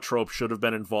Zoetrope should have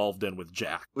been involved in with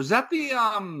Jack. Was that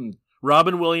the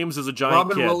Robin Williams is a giant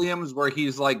kid. Robin Williams, where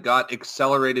he's got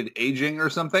accelerated aging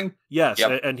or something? Yes,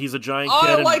 yep. And he's a giant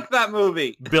kid. I like that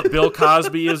movie. Bill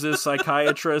Cosby is his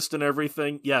psychiatrist and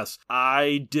everything. Yes,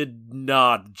 I did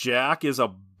not. Jack is a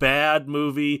bad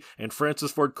movie, and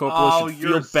Francis Ford Coppola should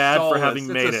feel bad for having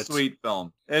made it. It's a sweet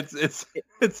film.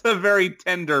 It's a very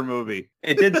tender movie.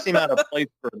 It did seem out of place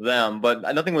for them, but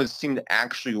nothing seemed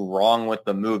actually wrong with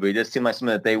the movie. It just seemed like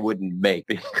something that they wouldn't make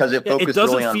because it focused really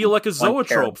on. It doesn't feel like a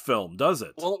Zoetrope film, does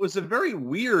it? Well, it was a very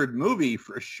weird movie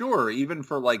for sure, even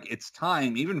for its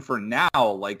time, even for now.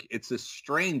 It's a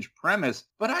strange premise,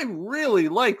 but I really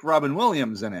like Robin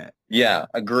Williams in it. Yeah,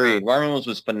 agreed. Robin Williams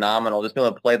was phenomenal. Just being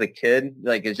able to play the kid,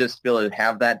 it's just being able to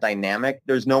have that dynamic.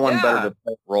 There's no one better to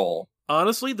play the role.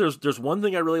 Honestly, there's one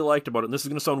thing I really liked about it, and this is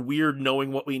going to sound weird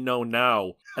knowing what we know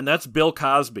now, and that's Bill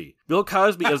Cosby. Bill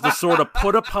Cosby as the sort of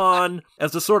put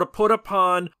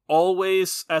upon,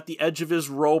 always at the edge of his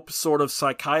rope sort of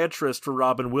psychiatrist for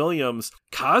Robin Williams.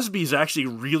 Cosby's actually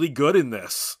really good in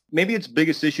this. Maybe its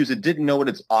biggest issue is it didn't know what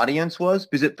its audience was,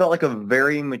 because it felt like a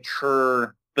very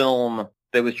mature film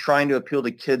that was trying to appeal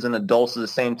to kids and adults at the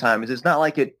same time. It's not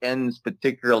like it ends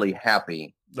particularly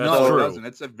happy. No, it doesn't.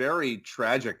 It's a very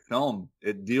tragic film.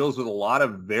 It deals with a lot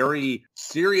of very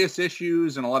serious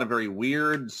issues and a lot of very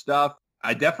weird stuff.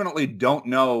 I definitely don't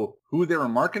know who they were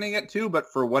marketing it to,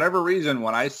 but for whatever reason,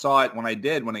 when I saw it, when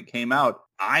it came out,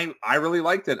 I really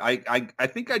liked it. I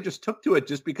think I just took to it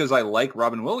just because I like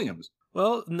Robin Williams.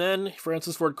 Well, and then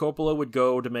Francis Ford Coppola would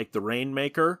go to make The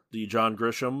Rainmaker, the John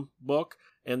Grisham book,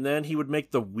 and then he would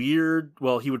make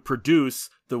he would produce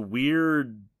the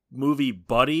weird movie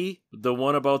Buddy, the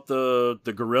one about the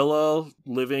gorilla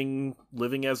living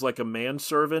as a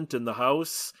manservant in the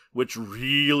house, which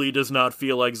really does not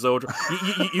feel like Zoetrope.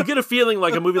 You get a feeling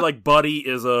like a movie like Buddy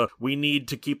is we need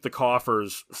to keep the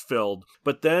coffers filled.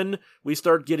 But then we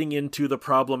start getting into the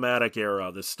problematic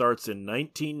era. This starts in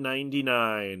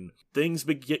 1999. Things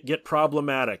get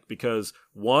problematic because,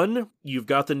 one, you've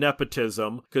got the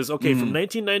nepotism. Because, from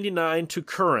 1999 to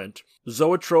current,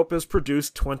 Zoetrope has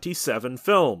produced 27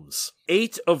 films.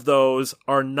 8 of those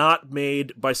are not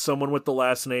made by someone with the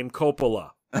last name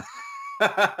Coppola.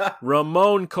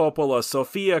 Ramon Coppola,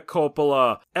 Sofia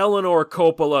Coppola, Eleanor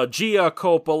Coppola, Gia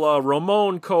Coppola,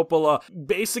 Ramon Coppola.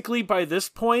 Basically, by this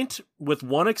point, with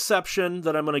one exception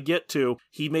that I'm going to get to,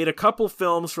 he made a couple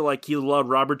films for he allowed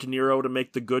Robert De Niro to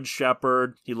make The Good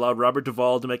Shepherd, he allowed Robert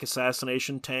Duvall to make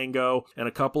Assassination Tango, and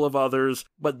a couple of others.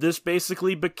 But this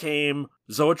basically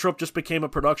Zoetrope just became a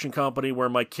production company where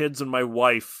my kids and my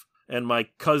wife and my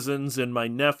cousins and my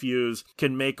nephews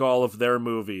can make all of their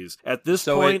movies. At this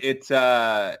point, it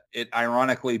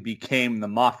ironically became the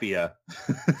mafia,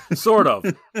 sort of.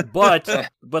 But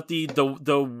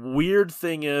the weird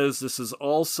thing is, this is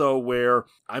also where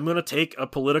I'm going to take a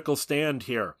political stand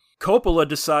here. Coppola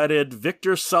decided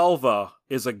Victor Salva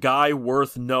is a guy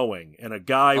worth knowing and a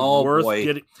guy Oh worth boy,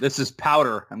 getting. this is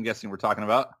Powder. I'm guessing we're talking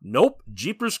about. Nope.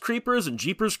 Jeepers Creepers and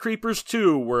Jeepers Creepers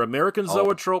 2 were American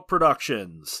Zoetrope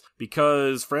productions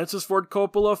because Francis Ford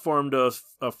Coppola formed a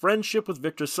friendship with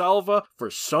Victor Salva for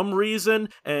some reason,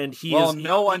 and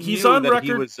no one he's knew on that record.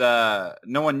 he was.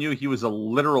 No one knew he was a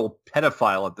literal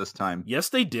pedophile at this time. Yes,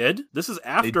 they did. This is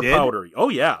after did? Powder. Oh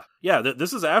yeah. Yeah,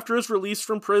 this is after his release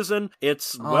from prison.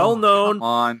 It's well known. Come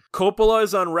on. Coppola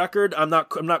is on record. I'm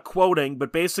not quoting,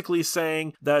 but basically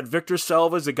saying that Victor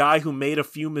Salva is a guy who made a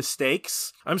few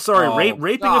mistakes. I'm sorry,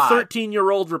 raping a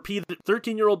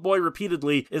 13-year-old boy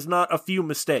repeatedly is not a few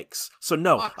mistakes. So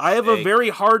no, I have a very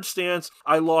hard stance.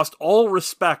 I lost all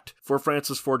respect for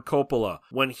Francis Ford Coppola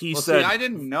when he said, See, I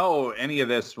didn't know any of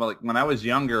this. Well, like when I was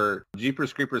younger,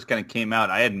 Jeepers Creepers kind of came out.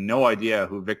 I had no idea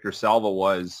who Victor Salva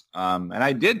was, and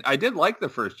I did like the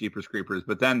first Jeepers Creepers,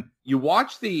 but then you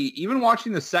watch even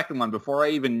watching the second one before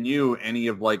I even knew any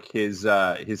of like his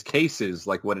cases,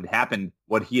 like what had happened,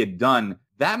 what he had done.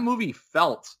 That movie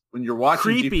felt, when you're watching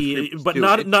creepy, but 2,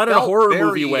 not in a horror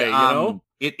movie way, you know?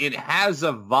 It has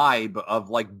a vibe of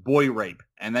like boy rape,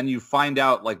 and then you find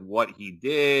out like what he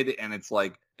did, and it's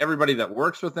like everybody that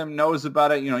works with him knows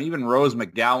about it. You know, even Rose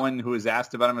McGowan, who is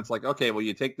asked about him, it's like, okay, well,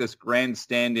 you take this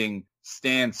grandstanding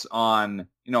stance on,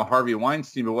 you know, Harvey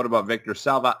Weinstein, but what about Victor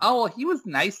Salva? Oh, well, he was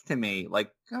nice to me.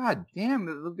 Like, God damn,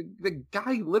 the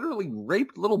guy literally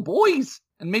raped little boys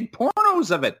and made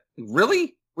pornos of it.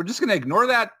 Really? We're just going to ignore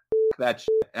that? That shit.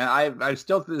 And I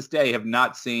still to this day have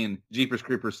not seen Jeepers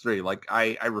Creepers 3. Like,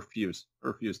 I refuse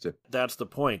to. That's the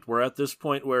point. We're at this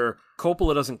point where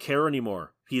Coppola doesn't care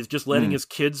anymore. He's just letting his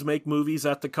kids make movies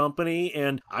at the company,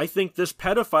 and I think this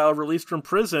pedophile released from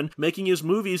prison, making his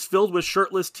movies filled with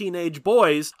shirtless teenage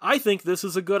boys, I think this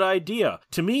is a good idea.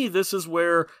 To me, this is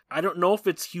where, I don't know if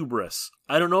it's hubris.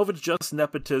 I don't know if it's just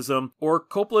nepotism, or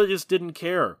Coppola just didn't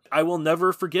care. I will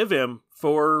never forgive him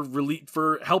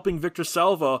for helping Victor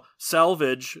Salva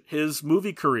salvage his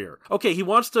movie career. Okay, he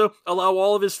wants to allow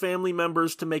all of his family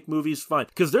members to make movies, fine.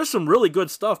 Because there's some really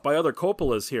good stuff by other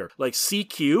Coppolas here. Like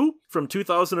CQ from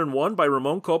 2001 by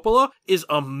Ramon Coppola is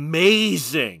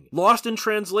amazing. Lost in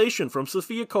Translation from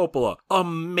Sofia Coppola.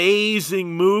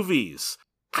 Amazing movies.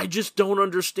 I just don't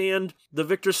understand the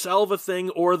Victor Salva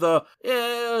thing or the...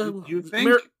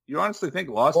 You honestly think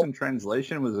Lost in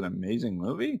Translation was an amazing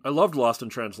movie? I loved Lost in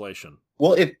Translation.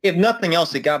 Well, if nothing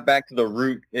else, it got back to the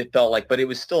root, it felt like, but it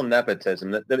was still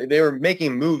nepotism. They were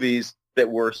making movies that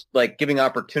were like giving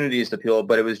opportunities to people,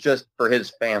 but it was just for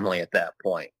his family at that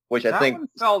point, which I think...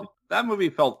 That movie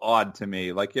felt odd to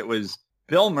me. Like it was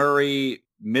Bill Murray,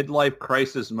 midlife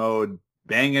crisis mode,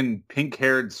 banging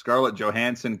pink-haired Scarlett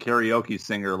Johansson karaoke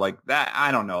singer. Like that,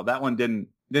 I don't know. That one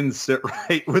didn't sit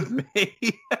right with me.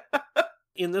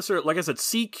 In this, like I said,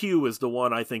 CQ is the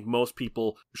one I think most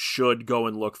people should go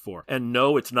and look for. And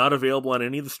no, it's not available on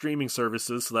any of the streaming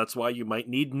services, so that's why you might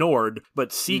need Nord. But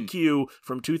CQ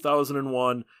from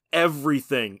 2001,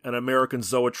 everything an American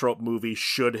Zoetrope movie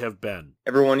should have been.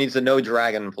 Everyone needs to know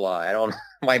Dragonfly.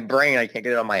 My brain, I can't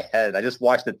get it on my head. I just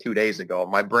watched it 2 days ago.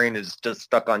 My brain is just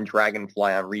stuck on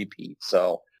Dragonfly on repeat.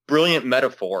 So brilliant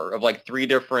metaphor of like 3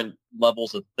 different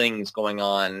levels of things going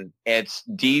on. It's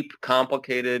deep,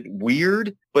 complicated,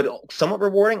 weird, but somewhat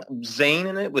rewarding. Zane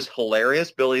in it was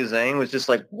hilarious. Billy Zane was just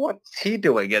like, what's he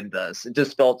doing in this? It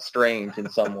just felt strange in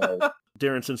some way.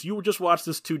 Darren, since you just watched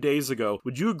this 2 days ago,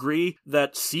 would you agree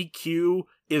that CQ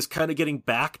is kind of getting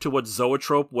back to what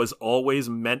Zoetrope was always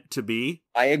meant to be?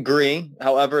 I agree.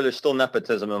 However, there's still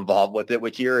nepotism involved with it,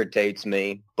 which irritates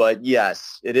me. But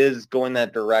yes, it is going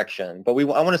that direction. But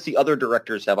I want to see other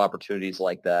directors have opportunities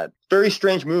like that. Very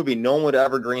strange movie. No one would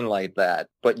ever greenlight that.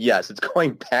 But yes, it's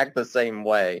going back the same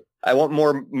way. I want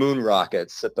more moon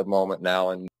rockets at the moment now,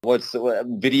 and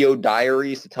video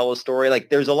diaries to tell a story.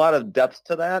 Like, there's a lot of depth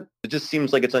to that. It just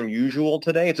seems like it's unusual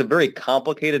today. It's a very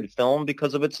complicated film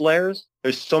because of its layers.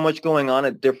 There's so much going on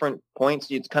at different points.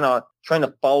 It's kind of trying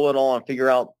to follow it all and figure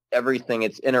out everything.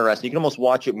 It's interesting. You can almost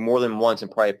watch it more than once and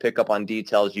probably pick up on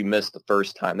details you missed the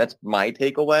first time. That's my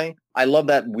takeaway. I love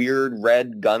that weird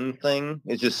red gun thing.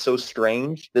 It's just so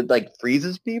strange that like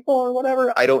freezes people or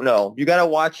whatever. I don't know. You got to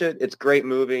watch it. It's a great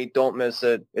movie. Don't miss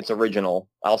it. It's original.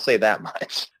 I'll say that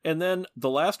much. And then the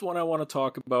last one I want to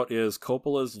talk about is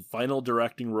Coppola's final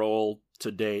directing role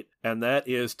to date, and that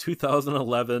is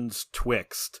 2011's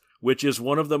Twixt, which is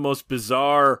one of the most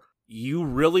bizarre... You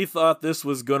really thought this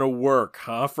was gonna work,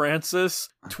 huh, Francis?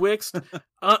 Twixt?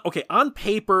 Okay, on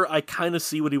paper, I kind of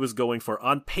see what he was going for.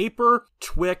 On paper,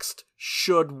 Twixt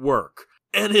should work.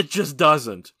 And it just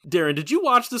doesn't. Darren, did you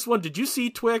watch this one? Did you see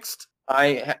Twixt?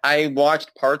 I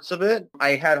watched parts of it.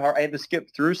 I had to skip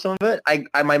through some of it.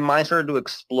 My mind started to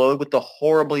explode with the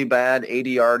horribly bad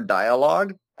ADR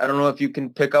dialogue. I don't know if you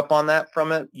can pick up on that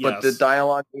from it, but the Yes.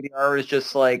 dialogue ADR is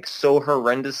just like so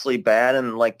horrendously bad,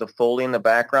 and like the Foley in the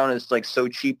background is like so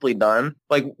cheaply done.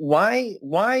 Like why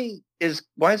is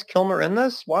Kilmer in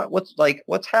this?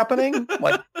 What's happening?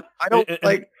 Like I don't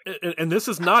like. And this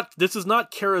is not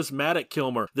charismatic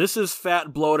Kilmer. This is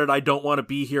fat, bloated. I don't want to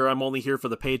be here. I'm only here for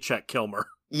the paycheck Kilmer.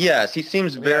 Yes, he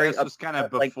seems very. This was kind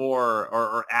of like, before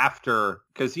or after,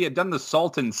 because he had done the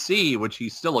Salton Sea, which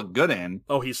he's still a good in.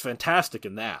 Oh, he's fantastic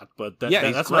in that, but He's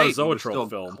that's great. not a He was Zoetrope still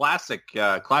film.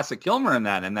 Classic Kilmer in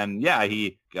that. And then,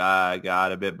 he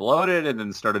got a bit bloated and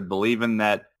then started believing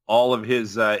that all of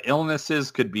his illnesses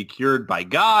could be cured by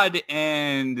God.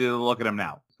 And look at him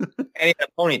now. and he had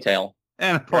a ponytail.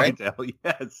 And a ponytail,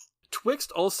 yes.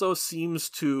 Twixt also seems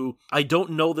to, I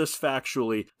don't know this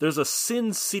factually, there's a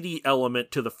Sin City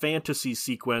element to the fantasy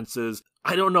sequences.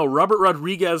 I don't know, Robert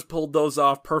Rodriguez pulled those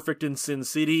off perfect in Sin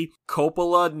City.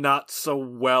 Coppola, not so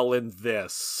well in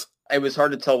this. It was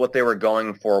hard to tell what they were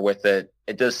going for with it.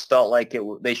 It just felt like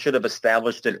they should have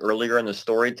established it earlier in the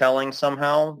storytelling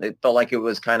somehow. It felt like it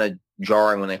was kind of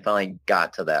jarring when they finally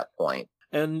got to that point.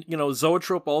 And,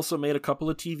 Zoetrope also made a couple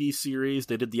of TV series.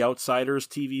 They did the Outsiders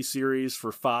TV series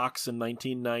for Fox in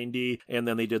 1990, and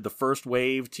then they did the First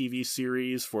Wave TV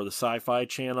series for the Sci-Fi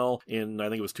Channel in, I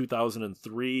think it was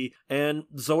 2003. And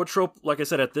Zoetrope, like I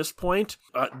said, at this point,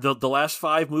 the last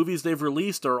 5 movies they've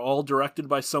released are all directed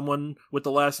by someone with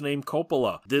the last name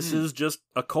Coppola. This is just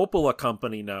a Coppola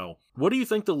company now. What do you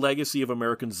think the legacy of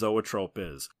American Zoetrope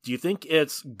is? Do you think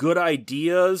it's good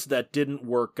ideas that didn't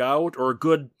work out, or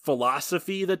good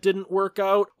philosophy that didn't work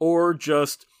out, or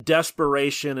just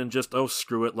desperation and just, oh,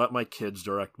 screw it, let my kids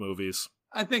direct movies?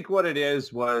 I think what it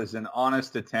is was an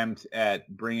honest attempt at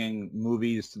bringing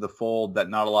movies to the fold that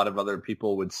not a lot of other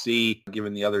people would see,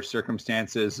 given the other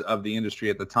circumstances of the industry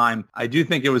at the time. I do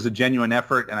think it was a genuine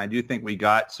effort, and I do think we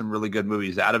got some really good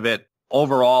movies out of it.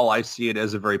 Overall, I see it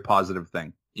as a very positive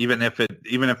thing. Even if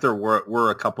there were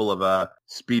a couple of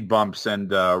speed bumps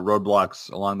and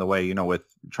roadblocks along the way, with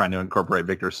trying to incorporate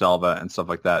Victor Salva and stuff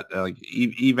like that.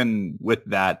 Even with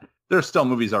that, there's still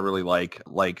movies I really like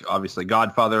obviously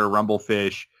Godfather,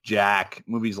 Rumblefish, Jack,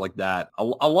 movies like that.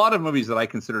 A lot of movies that I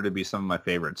consider to be some of my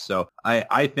favorites. So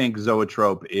I think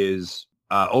Zoetrope is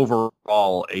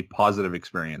overall a positive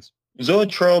experience.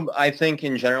 Zoetrope, I think,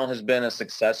 in general, has been a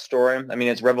success story. I mean,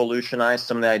 it's revolutionized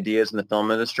some of the ideas in the film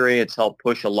industry. It's helped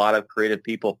push a lot of creative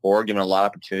people forward, given a lot of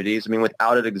opportunities. I mean,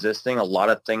 without it existing, a lot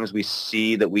of things we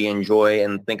see that we enjoy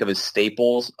and think of as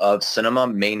staples of cinema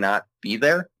may not be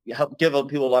there. You help give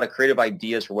people a lot of creative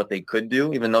ideas for what they could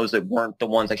do, even those that weren't the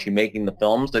ones actually making the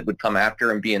films that would come after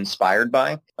and be inspired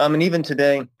by. And even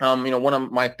today, one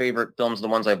of my favorite films, the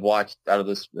ones I've watched out of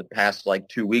the past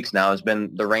 2 weeks now, has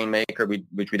been The Rainmaker,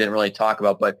 which we didn't really talk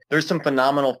about. But there's some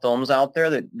phenomenal films out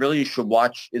there that really you should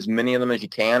watch as many of them as you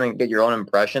can and get your own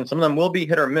impression. Some of them will be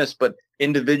hit or miss, but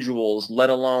individuals,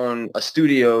 let alone a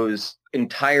studio's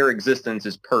entire existence,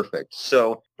 is perfect.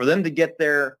 So for them to get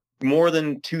there more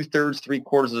than 2/3,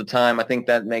 3/4 of the time, I think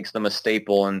that makes them a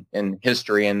staple in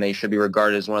history, and they should be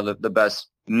regarded as one of the best,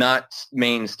 not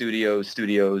main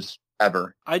studios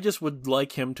ever. I just would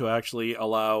like him to actually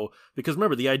allow, because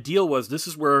remember, the ideal was this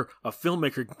is where a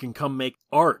filmmaker can come make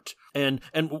art. And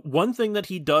one thing that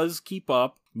he does keep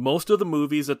up, most of the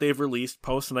movies that they've released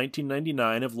post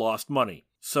 1999 have lost money.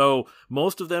 So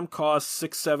most of them cost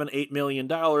 $6, $7, $8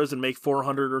 million and make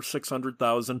 400 or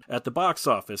 600,000 at the box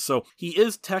office. So he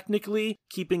is technically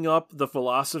keeping up the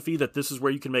philosophy that this is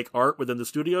where you can make art within the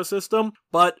studio system,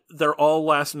 but they're all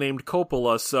last named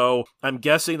Coppola, so I'm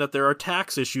guessing that there are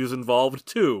tax issues involved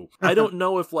too. I don't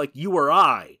know if you or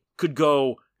I could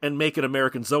go and make an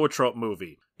American Zoetrope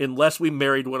movie unless we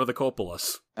married one of the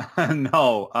Coppolas.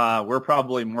 No, we're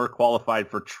probably more qualified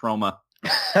for Troma.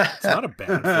 It's not a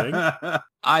bad thing.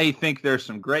 I think there's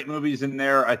some great movies in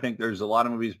there. I think there's a lot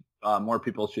of movies more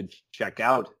people should check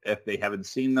out if they haven't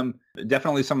seen them.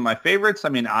 Definitely some of my favorites. I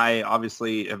mean, I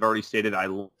obviously have already stated I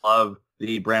love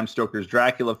the Bram Stoker's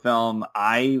Dracula film.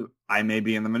 I may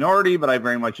be in the minority, but I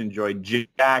very much enjoyed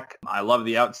Jack. I love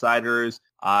The Outsiders.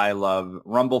 I love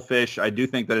Rumblefish. I do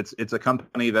think that it's a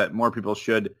company that more people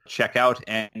should check out.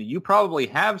 And you probably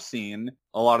have seen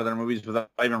a lot of their movies without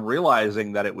even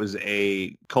realizing that it was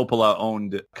a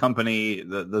Coppola-owned company,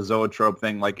 the Zoetrope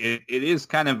thing. It is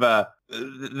kind of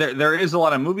there is a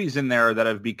lot of movies in there that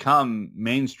have become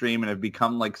mainstream and have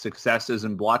become successes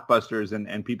and blockbusters,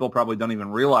 and people probably don't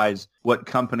even realize what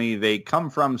company they come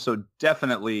from. So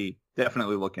definitely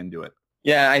look into it.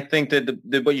 Yeah, I think that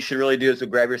what you should really do is to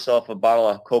grab yourself a bottle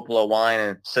of Coppola wine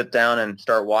and sit down and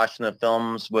start watching the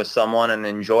films with someone and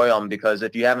enjoy them, because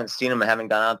if you haven't seen them and haven't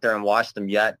gone out there and watched them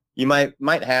yet, you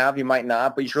might have, you might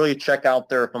not, but you should really check out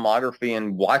their filmography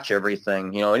and watch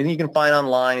everything. You know, anything you can find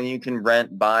online and you can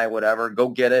rent, buy, whatever, go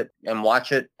get it and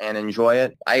watch it and enjoy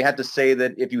it. I have to say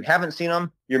that if you haven't seen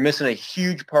them, you're missing a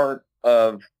huge part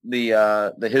of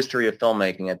the history of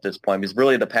filmmaking at this point, because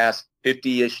really the past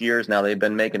 50-ish years now they've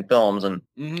been making films, and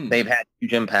they've had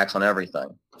huge impacts on everything.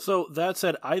 So that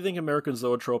said, I think American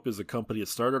Zoetrope is a company that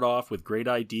started off with great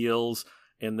ideals,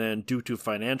 and then due to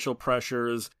financial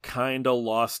pressures kind of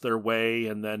lost their way,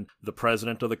 and then the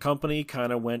president of the company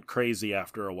kind of went crazy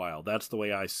after a while. That's the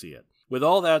way I see it. With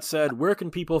all that said, where can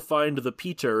people find the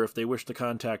Peter if they wish to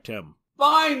contact him?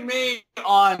 Find me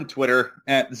on Twitter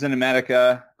at The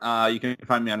Cinematica. You can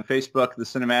find me on Facebook, The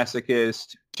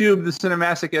Cinemasochist. YouTube, The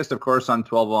Cinemasochist, of course, on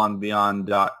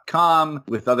 1201beyond.com,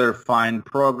 with other fine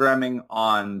programming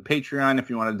on Patreon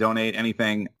if you want to donate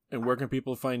anything. And where can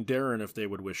people find Darren if they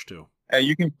would wish to?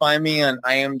 You can find me on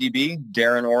IMDb,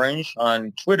 Darren Orange,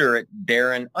 on Twitter at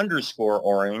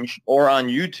Darren_Orange, or on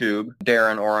YouTube,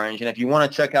 Darren Orange. And if you want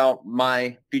to check out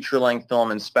my feature-length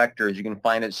film, Inspectors, you can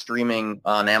find it streaming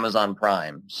on Amazon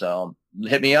Prime. So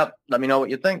hit me up. Let me know what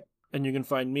you think. And you can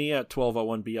find me at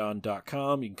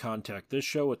 1201beyond.com. You can contact this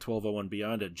show at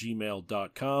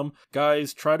 1201beyond@gmail.com.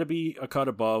 Guys, try to be a cut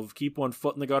above. Keep one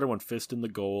foot in the gutter, one fist in the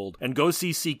gold. And go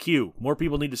see CQ. More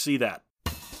people need to see that.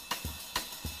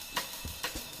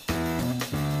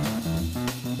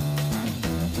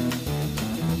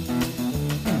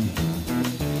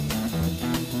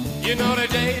 You know the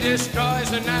day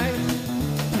destroys the night,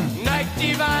 night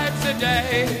divides the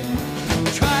day.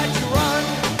 Try to run,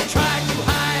 try to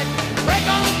hide, break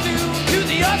on through to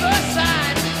the other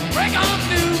side, break on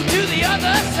through to the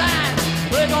other side,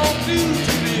 break on through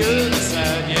to the other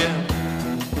side, yeah.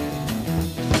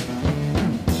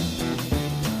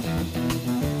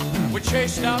 We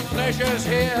chased our pleasures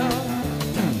here,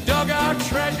 dug our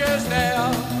treasures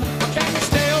there, but can we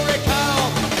still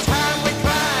recall the time we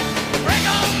cried? Break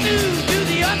on through to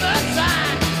the other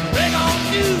side, break on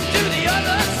through to the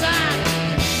other side.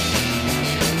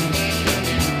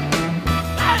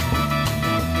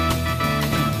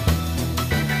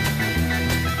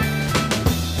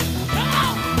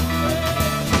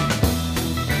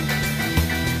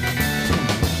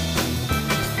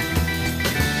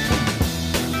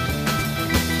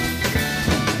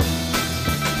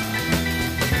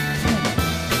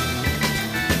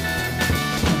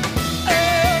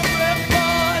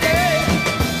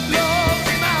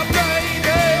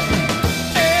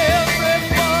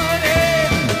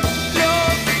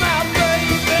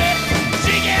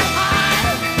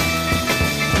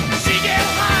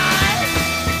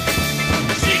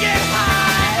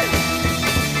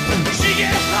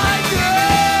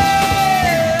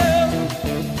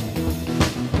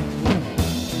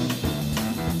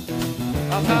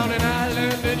 I found an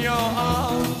island in your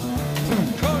arms,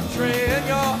 country in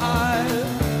your eyes,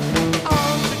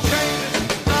 arms and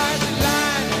chains, eyes and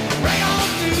lines. Break on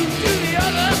through to the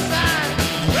other side,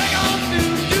 break on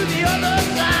through to the other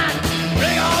side,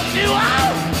 break on through,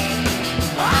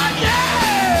 oh yeah!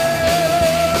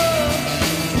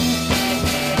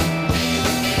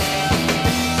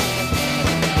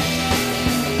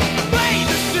 Wait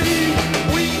to see,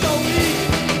 we don't need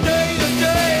day to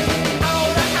day,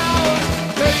 hour to hour.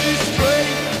 Straight,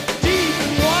 deep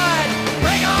and wide,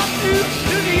 break on through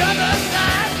to the other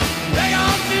side, break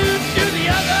on through to the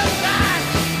other side,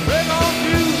 break on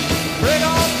through, break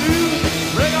on through,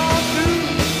 break on through,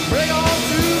 break on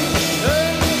through,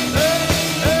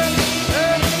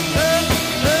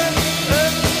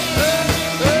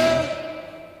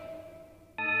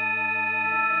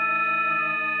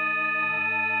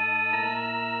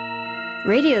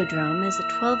 Radiodrome is a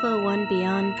 1201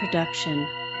 Beyond production.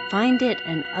 Find it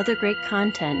and other great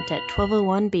content at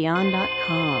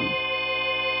 1201beyond.com.